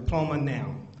 Diplomas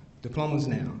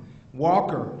now.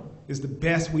 Walker is the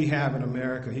best we have in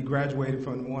America. He graduated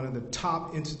from one of the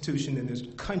top institutions in this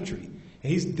country,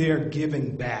 and he's there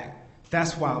giving back.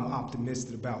 That's why I'm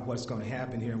optimistic about what's going to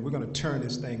happen here, and we're going to turn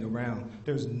this thing around.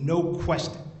 There's no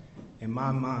question in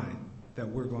my mind that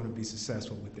we're going to be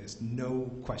successful with this.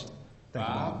 No question. Thank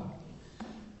you, Bob.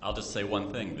 I'll just say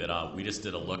one thing, that we just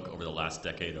did a look over the last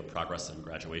decade of progress in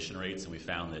graduation rates, and we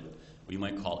found that what you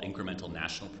might call incremental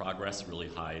national progress really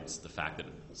hides the fact that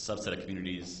a subset of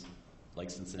communities like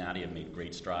Cincinnati have made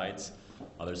great strides.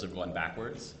 Others have gone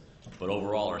backwards. But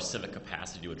overall, our civic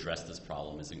capacity to address this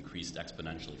problem has increased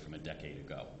exponentially from a decade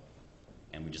ago.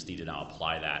 And we just need to now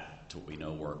apply that to what we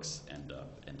know works and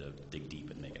to dig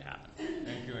deep and make it happen.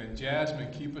 Thank you. And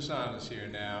Jasmine, keep us honest here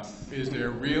now. Is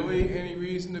there really any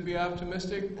reason to be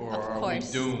optimistic, or are we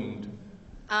doomed?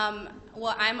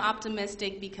 Well, I'm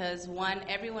optimistic because, one,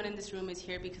 everyone in this room is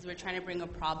here because we're trying to bring a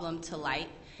problem to light,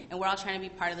 and we're all trying to be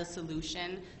part of the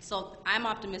solution. So I'm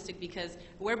optimistic because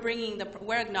we're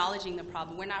acknowledging the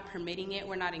problem. We're not permitting it.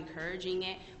 We're not encouraging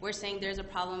it. We're saying there's a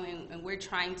problem, and we're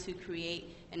trying to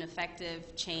create an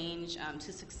effective change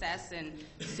to success and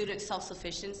student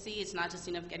self-sufficiency. It's not just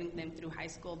enough getting them through high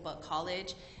school, but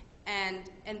college. And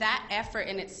that effort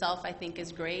in itself, I think,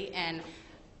 is great. And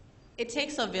it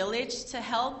takes a village to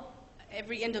help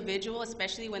every individual,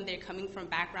 especially when they're coming from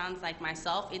backgrounds like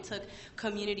myself. It took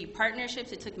community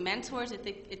partnerships, it took mentors,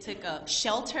 it took a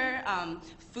shelter,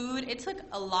 food. It took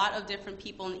a lot of different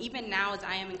people. And even now, as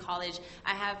I am in college,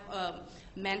 I have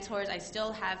mentors. I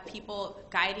still have people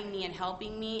guiding me and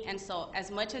helping me. And so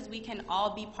as much as we can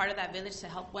all be part of that village to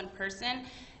help one person,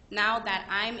 now that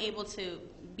I'm able to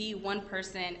be one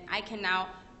person, I can now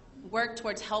work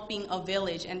towards helping a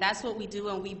village, and that's what we do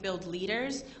when we build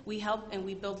leaders. We help and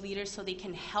we build leaders so they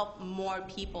can help more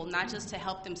people, not just to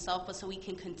help themselves, but so we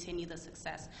can continue the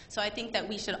success. So I think that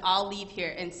we should all leave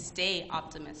here and stay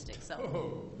optimistic.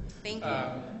 So thank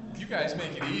you. You guys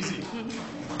make it easy to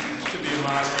be a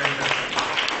moderator.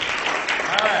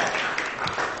 All right.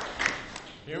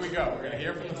 Here we go. We're going to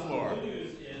hear from the floor. The good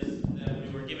news is that we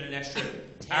were given an extra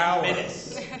 10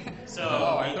 minutes. So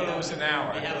I thought it was an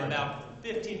hour. We have about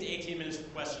 15 to 18 minutes for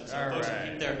questions. So folks can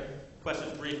keep their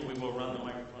questions brief, and we will run the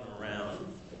microphone around.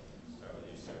 Start with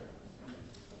you, sir.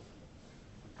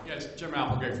 Yes, Jim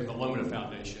Applegate from the Lumina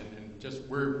Foundation, and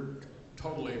we're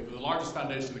totally the largest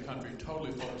foundation in the country,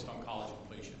 totally focused on college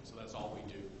completion. So that's all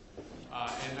we do.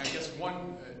 And I guess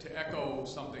to echo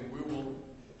something,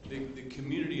 the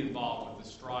community involvement, the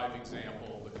Strive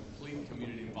example, the complete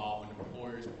community involvement,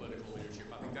 employers, political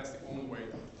leadership. I think that's the only way.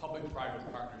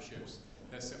 Public-private partnerships.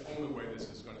 That's the only way this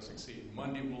is going to succeed.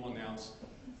 Monday we'll announce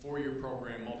a 4-year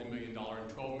program, multi-million-dollar,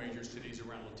 in 12 major cities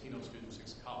around Latino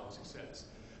students' college success.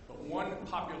 But one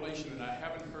population that I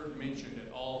haven't heard mentioned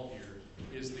at all here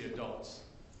is the adults.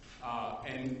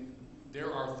 And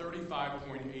there are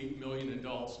 35.8 million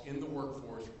adults in the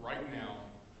workforce right now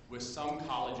with some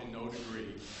college and no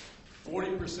degree.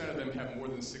 40% of them have more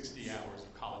than 60 hours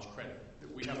of college credit.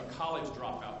 We have a college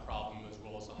dropout problem as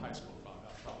well as a high school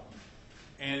dropout problem.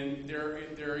 And there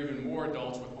are even more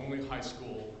adults with only high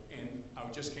school. And I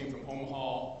just came from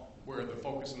Omaha, where the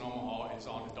focus in Omaha is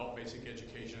on adult basic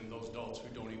education and those adults who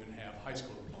don't even have high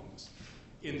school diplomas.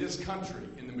 In this country,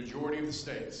 in the majority of the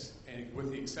states, and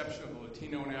with the exception of the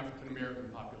Latino and African American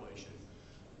population,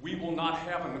 we will not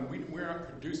have enough. We're not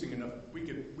producing enough. We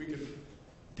could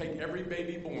take every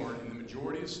baby born in the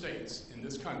majority of states in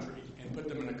this country and put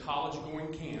them in a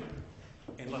college-going camp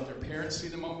and let their parents see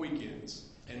them on weekends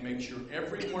and make sure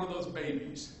every one of those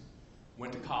babies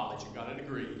went to college and got a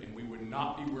degree, and we would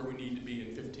not be where we need to be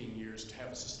in 15 years to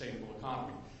have a sustainable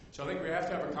economy. So I think we have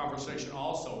to have a conversation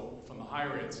also from the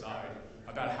higher ed side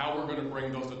about how we're going to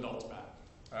bring those adults back.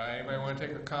 Anybody want to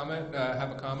take a comment?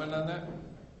 Have a comment on that?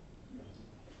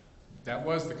 That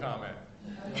was the comment.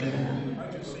 I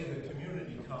just say that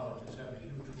community colleges have a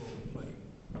huge role to play,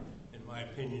 in my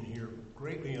opinion, here,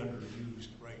 greatly underused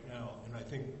right now. And I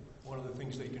think one of the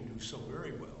things they can do so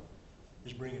very well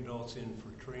is bring adults in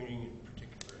for training in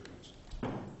particular areas.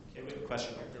 Okay, we have a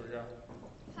question here. Here we go.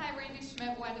 Hi, Randy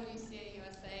Schmidt, YWCA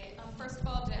USA. First of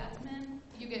all, Jasmine,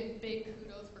 you get big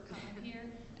kudos for coming here.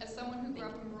 As someone who grew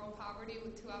up in rural poverty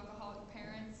with 2 alcoholic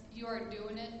parents, you are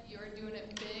doing it. You are doing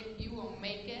it big. You will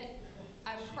make it.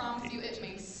 I promise you, it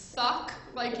may suck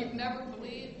like you've never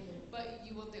believed, but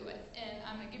you will do it. And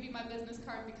I'm going to give you my business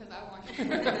card because I want you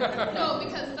to. No,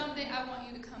 because someday I want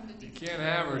you to come to DC. You can't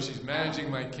have her. She's managing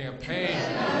my campaign.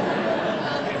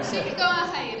 She can go on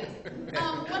hiatus.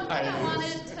 One thing I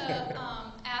wanted to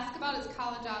ask about is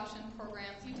college option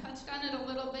programs. You touched on it a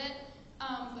little bit.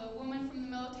 The woman from the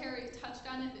military touched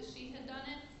on it, that she had done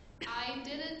it. I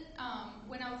did it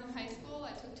when I was in high school.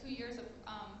 I took 2 years of,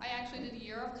 I actually did a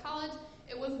year of college.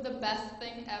 It was the best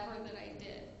thing ever that I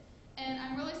did. And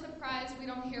I'm really surprised we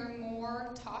don't hear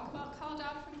more talk about college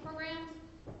option programs.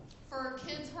 For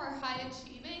kids who are high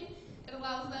achieving, it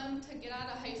allows them to get out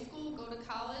of high school, go to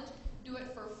college, do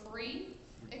it for free.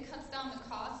 It cuts down the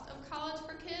cost of college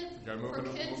for kids. For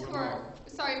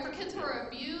kids who are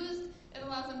abused, it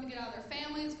allows them to get out of their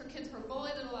families. For kids who are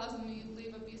bullied, it allows them to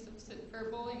leave abusive or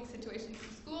bullying situations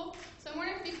in school. So I'm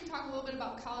wondering if you can talk a little bit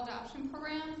about college option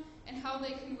programs and how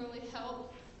they can really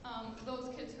help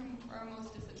those kids who are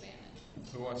most disadvantaged.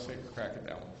 Who wants to take a crack at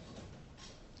that one?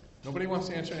 Nobody wants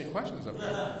to answer any questions up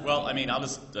there. Well, I mean, I'll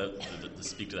just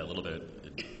speak to that a little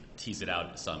bit, tease it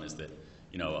out some, is that,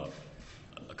 you know,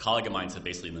 a colleague of mine said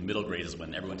basically in the middle grades is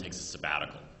when everyone takes a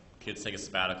sabbatical. Kids take a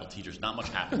sabbatical, teachers, not much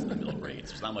happens in the middle grades.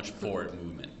 There's not much forward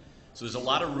movement. So there's a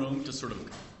lot of room to sort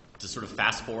of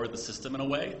fast forward the system in a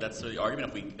way. That's the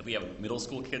argument. If we have middle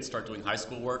school kids start doing high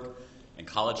school work and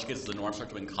college kids, the norm, start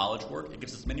doing college work, it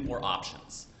gives us many more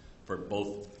options for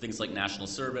both things like national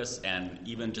service and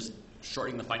even just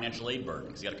shortening the financial aid burden,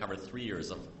 because you got to cover 3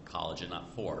 years of college and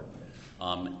not 4.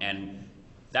 And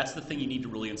that's the thing you need to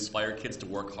really inspire kids to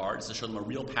work hard, is to show them a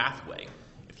real pathway.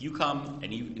 If you come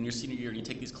and in your senior year and you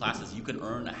take these classes, you can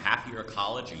earn a half year of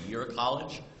college, a year of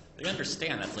college. They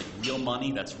understand that's like real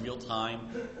money, that's real time.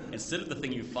 Instead of the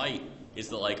thing you fight is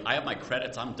that, like, I have my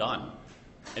credits, I'm done.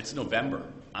 It's November.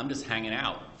 I'm just hanging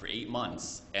out for 8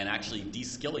 months and actually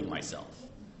de-skilling myself.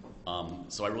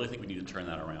 So I really think we need to turn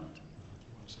that around.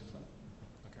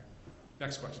 Okay.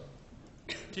 Next question.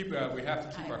 We have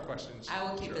to keep our questions. I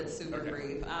will keep it super Okay.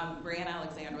 brief. Brianne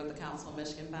Alexander with the Council of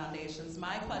Michigan Foundations.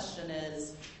 My question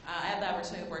is, I have the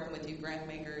opportunity of working with youth grant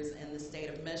makers in the state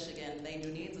of Michigan. They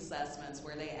do needs assessments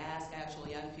where they ask actual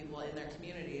young people in their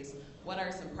communities what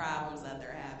are some problems that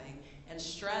they're having. And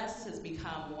stress has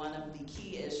become one of the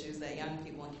key issues that young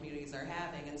people in communities are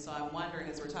having. And so I'm wondering,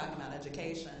 as we're talking about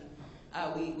education,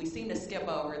 we seem to skip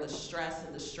over the stress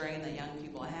and the strain that young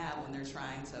people have when they're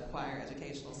trying to acquire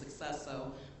educational success.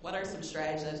 So what are some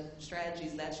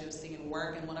strategies that you've seen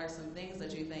work, and what are some things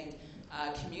that you think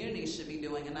communities should be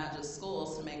doing, and not just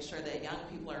schools, to make sure that young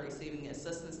people are receiving the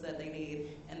assistance that they need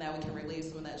and that we can relieve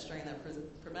some of that strain that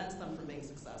prevents them from being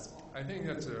successful? I think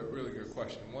that's a really good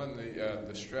question. One,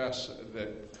 the stress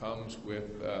that comes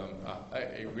with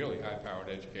a really high-powered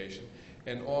education,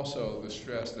 and also the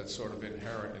stress that's sort of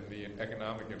inherent in the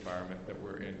economic environment that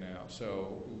we're in now.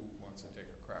 So who wants to take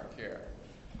a crack here?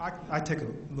 I take a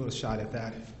little shot at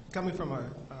that. Coming from a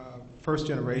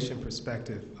first-generation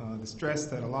perspective, the stress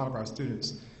that a lot of our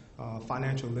students,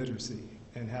 financial literacy,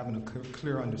 and having a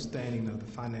clear understanding of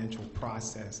the financial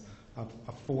process of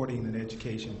affording an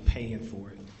education, paying for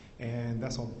it. And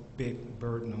that's a big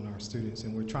burden on our students,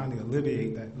 and we're trying to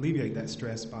alleviate that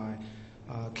stress by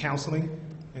counseling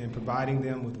and providing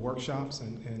them with workshops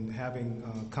and having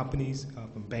companies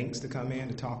from banks to come in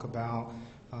to talk about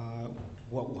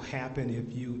what will happen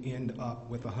if you end up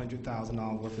with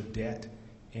 $100,000 worth of debt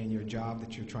and your job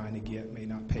that you're trying to get may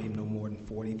not pay no more than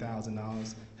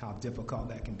 $40,000, how difficult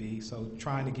that can be. So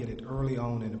trying to get it early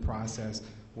on in the process,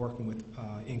 working with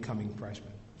incoming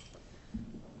freshmen.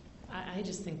 I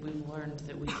just think we've learned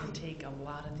that we can take a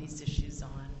lot of these issues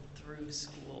on through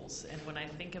schools. And when I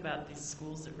think about these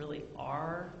schools that really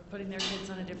are putting their kids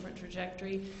on a different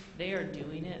trajectory, they are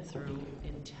doing it through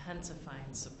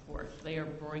intensifying support. They are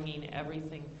bringing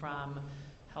everything from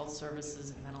health services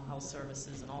and mental health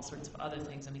services and all sorts of other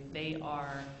things. I mean, they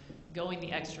are going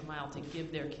the extra mile to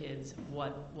give their kids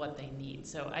what they need.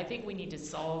 So I think we need to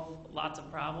solve lots of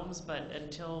problems, but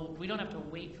until we don't have to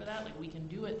wait for that, like, we can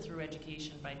do it through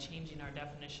education by changing our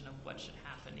definition of what should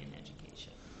happen in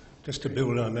education. Just to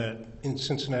build on that, in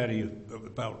Cincinnati, of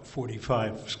about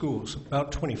 45 schools,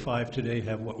 about 25 today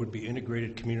have what would be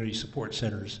integrated community support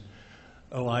centers,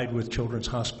 allied with Children's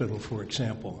Hospital, for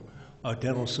example,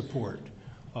 dental support,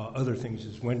 other things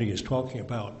as Wendy is talking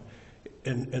about.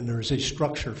 And there is a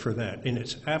structure for that, and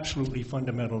it's absolutely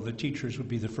fundamental. The teachers would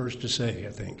be the first to say,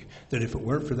 I think, that if it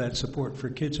weren't for that support for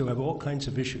kids who have all kinds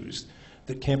of issues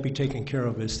that can't be taken care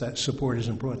of if that support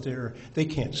isn't brought there, they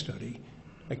can't study.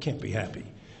 They can't be happy.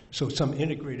 So some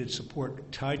integrated support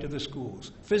tied to the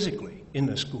schools, physically in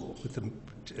the school, with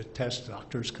the test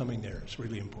doctors coming there is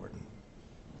really important.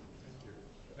 Thank you.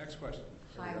 Next question.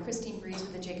 Hi, I'm Christine Breeze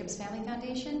with the Jacobs Family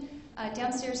Foundation.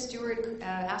 Downstairs, Stuart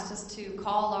asked us to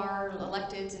call our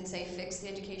electeds and say, fix the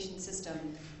education system.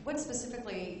 What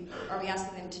specifically are we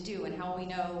asking them to do, and how will we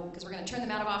know, because we're going to turn them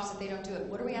out of office if they don't do it.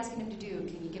 What are we asking them to do?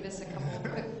 Can you give us a couple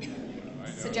of quick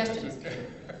suggestions?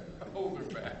 Hold her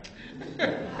back.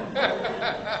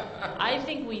 I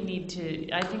think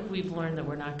we've learned that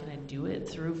we're not going to do it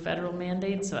through federal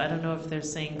mandates, so I don't know if they're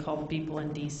saying call the people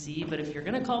in D.C., but if you're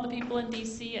going to call the people in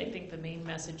D.C., I think the main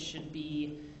message should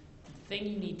be the thing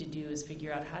you need to do is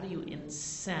figure out how do you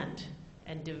incent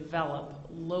and develop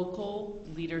local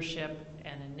leadership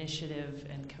and initiative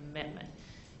and commitment.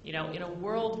 You know, in a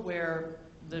world where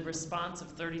the response of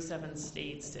 37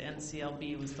 states to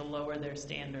NCLB was to lower their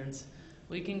standards,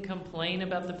 we can complain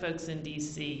about the folks in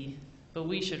D.C., but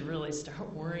we should really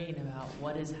start worrying about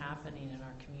what is happening in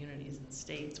our communities and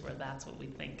states where that's what we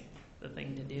think the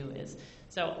thing to do is.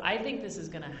 So I think this is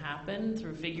going to happen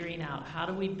through figuring out how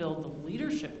do we build the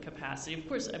leadership capacity. Of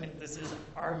course, I mean, this is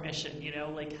our mission, you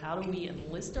know, like how do we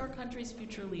enlist our country's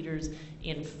future leaders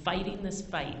in fighting this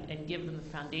fight and give them the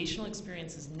foundational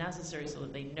experiences necessary so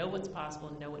that they know what's possible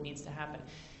and know what needs to happen.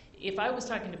 If I was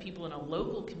talking to people in a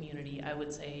local community, I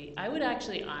would say, I would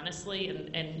actually honestly,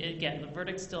 and again, the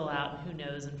verdict's still out, who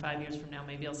knows, in 5 years from now,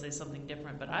 maybe I'll say something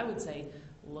different, but I would say,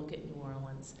 look at New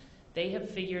Orleans. They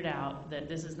have figured out that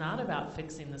this is not about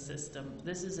fixing the system.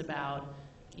 This is about,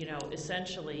 you know,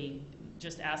 essentially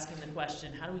just asking the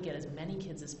question, how do we get as many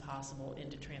kids as possible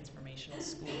into transformational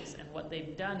schools? And what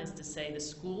they've done is to say the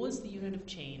school is the unit of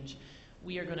change.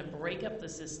 We are going to break up the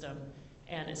system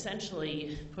and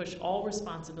essentially push all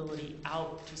responsibility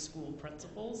out to school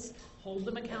principals, hold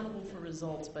them accountable for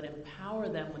results, but empower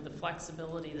them with the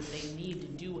flexibility that they need to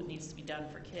do what needs to be done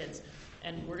for kids.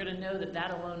 And we're going to know that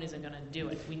that alone isn't going to do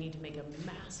it. We need to make a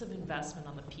massive investment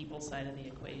on the people side of the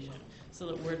equation so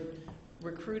that we're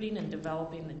recruiting and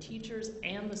developing the teachers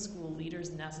and the school leaders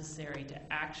necessary to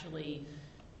actually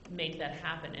make that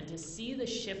happen. And to see the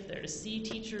shift there, to see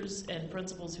teachers and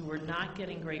principals who were not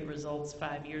getting great results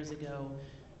 5 years ago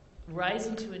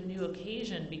rising to a new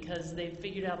occasion because they've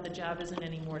figured out the job isn't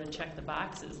anymore to check the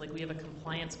boxes. Like, we have a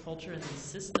compliance culture in these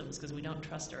systems because we don't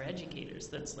trust our educators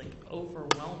that's like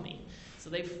overwhelming. So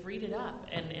they've freed it up,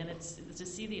 and it's to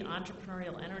see the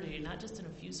entrepreneurial energy, not just in a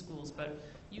few schools, but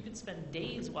you could spend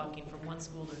days walking from one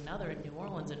school to another in New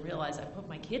Orleans and realize I put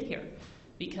my kid here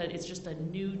because it's just a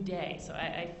new day. So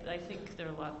I think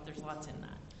there's lots in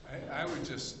that. I would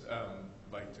just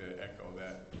like to echo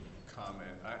that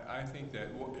comment. I think that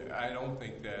I don't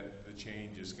think that the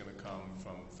change is going to come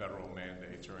from federal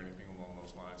mandates or anything along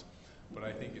those lines. But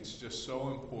I think it's just so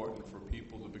important for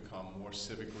people to become more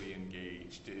civically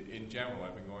engaged. In general,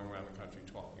 I've been going around the country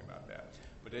talking about that.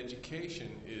 But education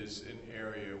is an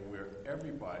area where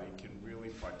everybody can really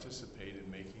participate in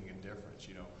making a difference.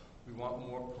 You know, we want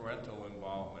more parental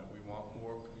involvement. We want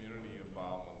more community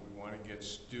involvement. We want to get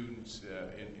students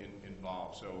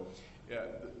involved. So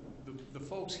the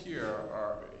folks here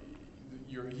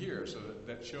you're here, so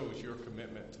that shows your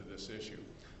commitment to this issue.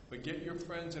 But get your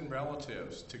friends and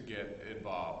relatives to get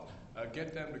involved.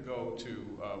 Get them to go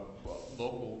to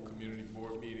local community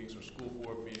board meetings or school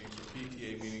board meetings or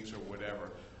PTA meetings or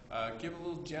whatever. Give a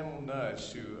little gentle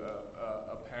nudge to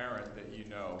a parent that you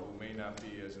know who may not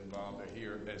be as involved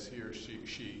as he or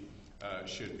she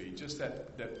should be. Just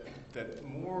that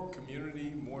more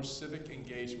community, more civic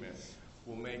engagement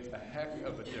will make a heck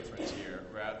of a difference here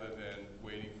rather than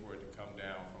waiting for it to come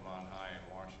down from on high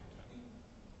in Washington.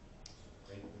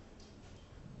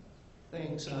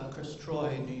 Thanks, Chris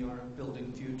Troy, New York,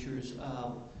 Building Futures.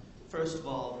 First of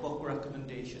all, book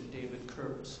recommendation, David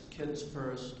Kirk's Kids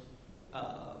First,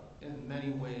 in many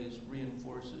ways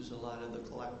reinforces a lot of the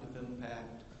collective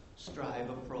impact, STRIVE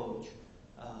approach,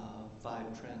 5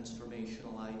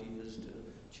 transformational ideas to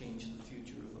change the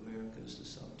future of America is the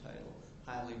subtitle.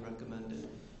 Highly recommended.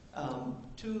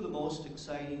 2 of the most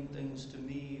exciting things to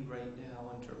me right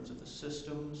now in terms of the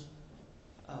systems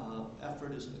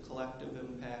effort is the collective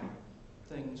impact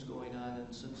things going on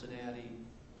in Cincinnati.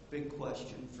 Big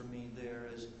question for me there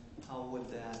is how would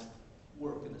that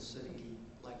work in a city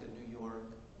like a New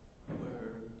York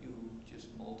where you just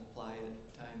multiply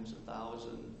it times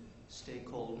 1,000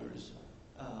 stakeholders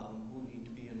who need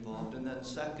to be involved. And then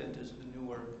second is the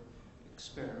Newark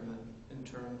experiment in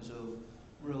terms of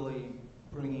really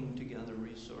bringing together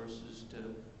resources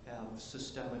to have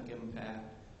systemic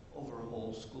impact over a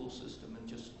whole school system, and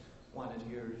just wanted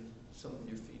your some of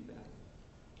your feedback.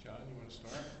 John, you want to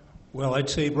start? Well, I'd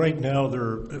say right now there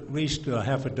are at least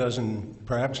half a dozen,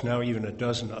 perhaps now even a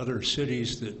dozen other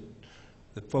cities that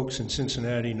the folks in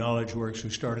Cincinnati, Knowledge Works, who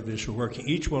started this are working.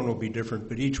 Each one will be different,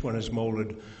 but each one is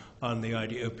molded on the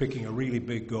idea of picking a really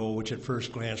big goal, which at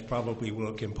first glance probably will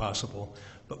look impossible,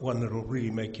 but one that will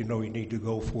really make you know you need to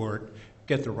go for it,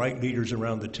 get the right leaders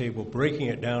around the table, breaking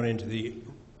it down into the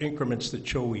increments that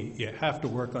show you have to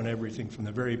work on everything from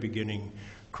the very beginning,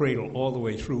 cradle all the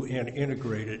way through, and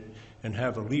integrate it, and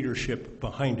have a leadership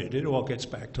behind it. It all gets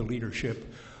back to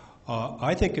leadership.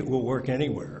 I think it will work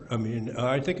anywhere. I mean,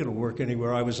 I think it'll work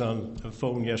anywhere. I was on the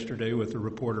phone yesterday with a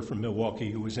reporter from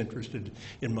Milwaukee who was interested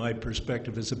in my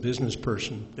perspective as a business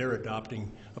person. They're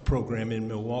adopting a program in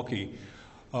Milwaukee.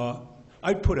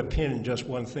 I'd put a pin in just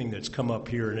one thing that's come up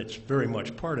here, and it's very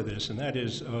much part of this, and that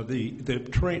is the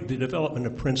development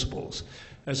of principals.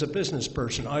 As a business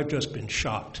person, I've just been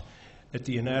shocked at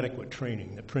the inadequate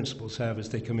training that principals have as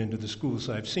they come into the schools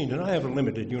I've seen. And I have a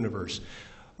limited universe.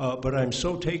 But I'm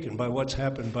so taken by what's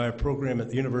happened by a program at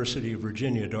the University of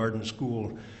Virginia, Darden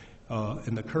School,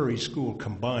 and the Curry School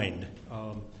combined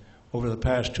over the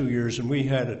past 2 years. And we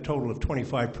had a total of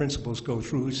 25 principals go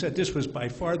through who said this was by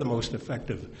far the most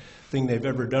effective thing they've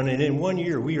ever done. And in 1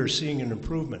 year, we are seeing an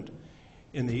improvement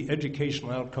in the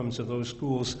educational outcomes of those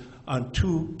schools on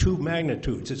two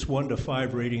magnitudes. It's 1 to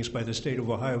 5 ratings by the state of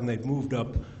Ohio, and they've moved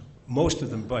up most of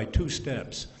them by 2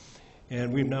 steps.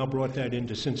 And we've now brought that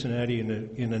into Cincinnati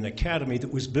in an academy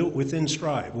that was built within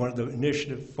Strive. One of the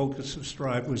initiative focus of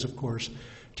Strive was, of course,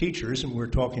 teachers, and we're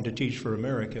talking to Teach for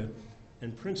America,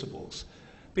 and principals,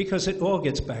 because it all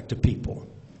gets back to people.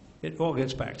 It all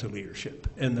gets back to leadership,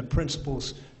 and the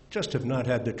principals just have not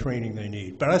had the training they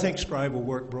need. But I think Strive will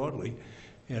work broadly,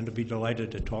 and I'd be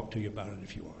delighted to talk to you about it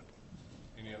if you want.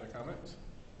 Any other comments?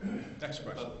 Next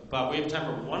question. Bob, we have time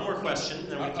for one more question,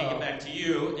 then we're going to kick it back to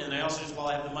you. And I also, just while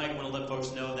I have the mic, want to let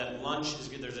folks know that lunch is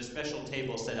good. There's a special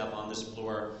table set up on this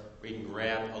floor where you can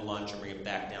grab a lunch and bring it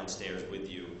back downstairs with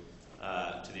you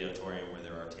to the auditorium where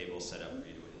there are tables set up for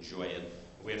you to enjoy it.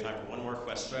 We have time for one more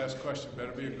question. Last question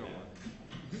better be a good one.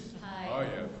 Hi. Oh,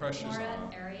 yeah. Pressure's Nora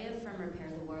on. Area from Repair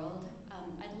the World.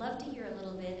 I'd love to hear a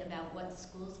little bit about what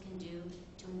schools can do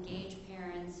to engage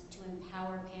parents, to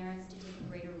empower parents to take a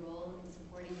greater role in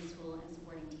supporting the school and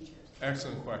supporting teachers.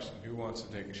 Excellent question. Who wants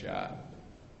to take a shot?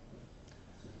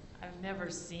 I've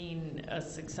never seen a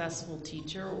successful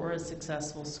teacher or a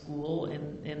successful school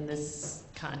in this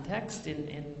context,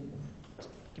 in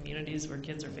communities where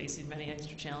kids are facing many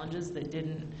extra challenges that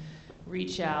didn't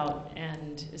reach out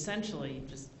and essentially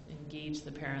just engage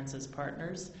the parents as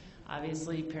partners.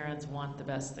 Obviously, parents want the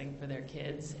best thing for their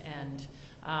kids, and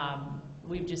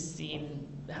we've just seen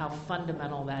how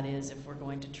fundamental that is if we're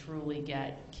going to truly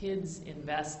get kids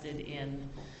invested in,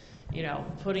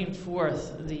 putting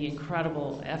forth the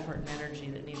incredible effort and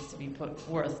energy that needs to be put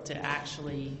forth to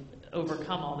actually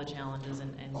overcome all the challenges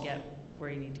and get where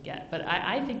you need to get. But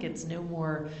I think it's no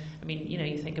more,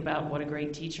 you think about what a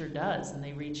great teacher does, and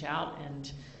they reach out and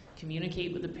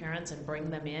communicate with the parents and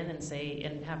bring them in and say,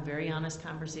 and have very honest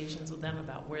conversations with them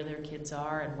about where their kids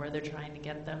are and where they're trying to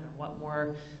get them and what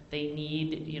more they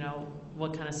need,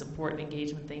 what kind of support and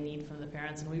engagement they need from the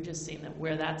parents. And we've just seen that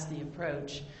where that's the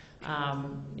approach,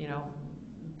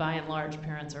 by and large,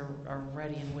 parents are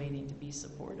ready and waiting to be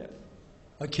supportive.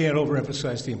 I can't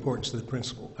overemphasize the importance of the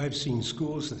principal. I've seen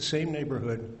schools in the same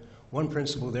neighborhood, one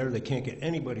principal there, they can't get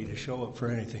anybody to show up for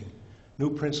anything. New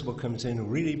principal comes in who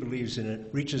really believes in it,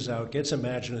 reaches out, gets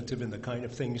imaginative in the kind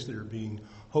of things that are being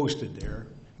hosted there,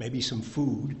 maybe some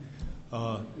food,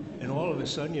 and all of a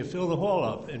sudden you fill the hall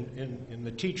up. And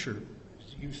the teacher,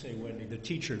 you say, Wendy, the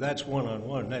teacher, that's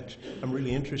one-on-one. I'm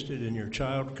really interested in your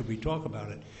child. Could we talk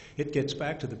about it? It gets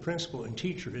back to the principal and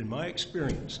teacher, in my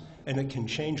experience, and it can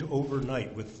change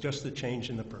overnight with just the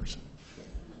change in the person.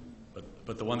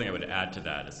 But the one thing I would add to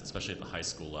that is, especially at the high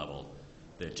school level,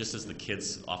 that just as the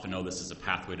kids often know this is a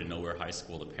pathway to nowhere high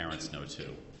school, the parents know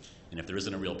too. And if there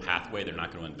isn't a real pathway, they're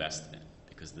not going to invest in it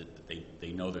because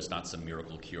they know there's not some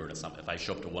miracle cure. And if I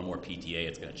show up to one more PTA,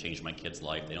 it's going to change my kid's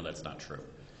life. They know that's not true.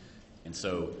 And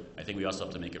so I think we also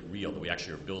have to make it real that we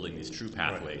actually are building these true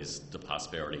pathways to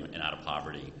prosperity and out of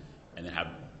poverty. And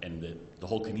then the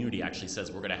whole community actually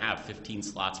says we're going to have 15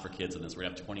 slots for kids in this. We're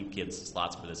going to have 20 kids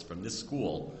slots for this from this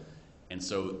school. And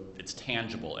so it's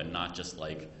tangible and not just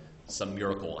like some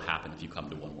miracle will happen if you come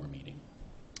to one more meeting.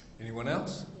 Anyone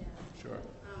else? Yeah. Sure.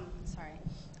 Sorry.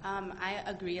 I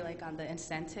agree, on the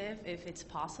incentive, if it's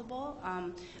possible.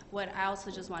 What I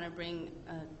also just want to bring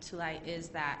to light is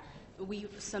that we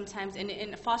sometimes,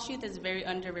 and foster youth is a very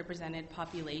underrepresented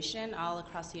population all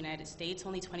across the United States.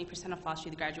 Only 20% of foster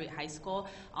youth graduate high school.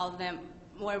 All of them,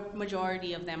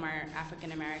 majority of them are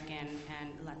African American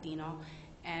and Latino,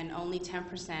 and only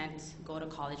 10% go to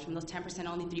college. From those 10%,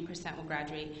 only 3% will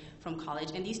graduate from college.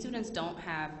 And these students don't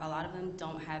have, a lot of them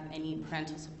don't have any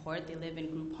parental support. They live in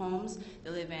group homes.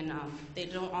 They live in, they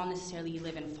don't all necessarily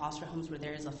live in foster homes where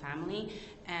there is a family.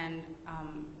 And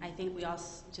I think we all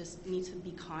just need to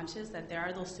be conscious that there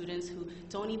are those students who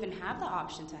don't even have the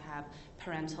option to have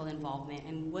parental involvement.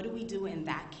 And what do we do in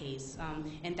that case?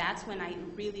 And that's when I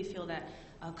really feel that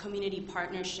community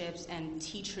partnerships and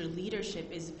teacher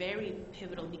leadership is very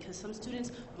pivotal, because some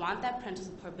students want that parental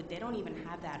support, but they don't even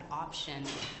have that option.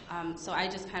 So I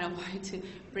just kind of wanted to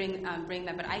bring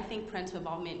that. But I think parental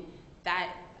involvement,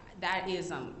 that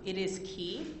is it is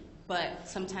key, but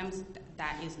sometimes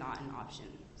that is not an option.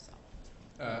 So.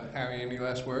 Harry, any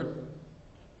last word?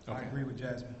 I agree with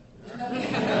Jasmine.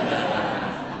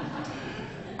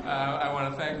 I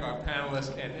want to thank our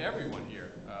panelists and everyone here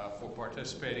for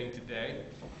participating today.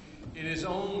 It is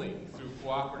only through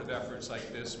cooperative efforts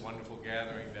like this wonderful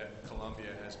gathering that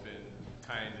Columbia has been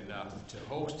kind enough to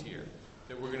host here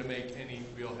that we're going to make any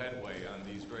real headway on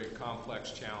these very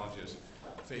complex challenges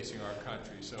facing our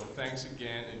country. So thanks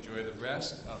again. Enjoy the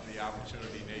rest of the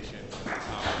Opportunity Nation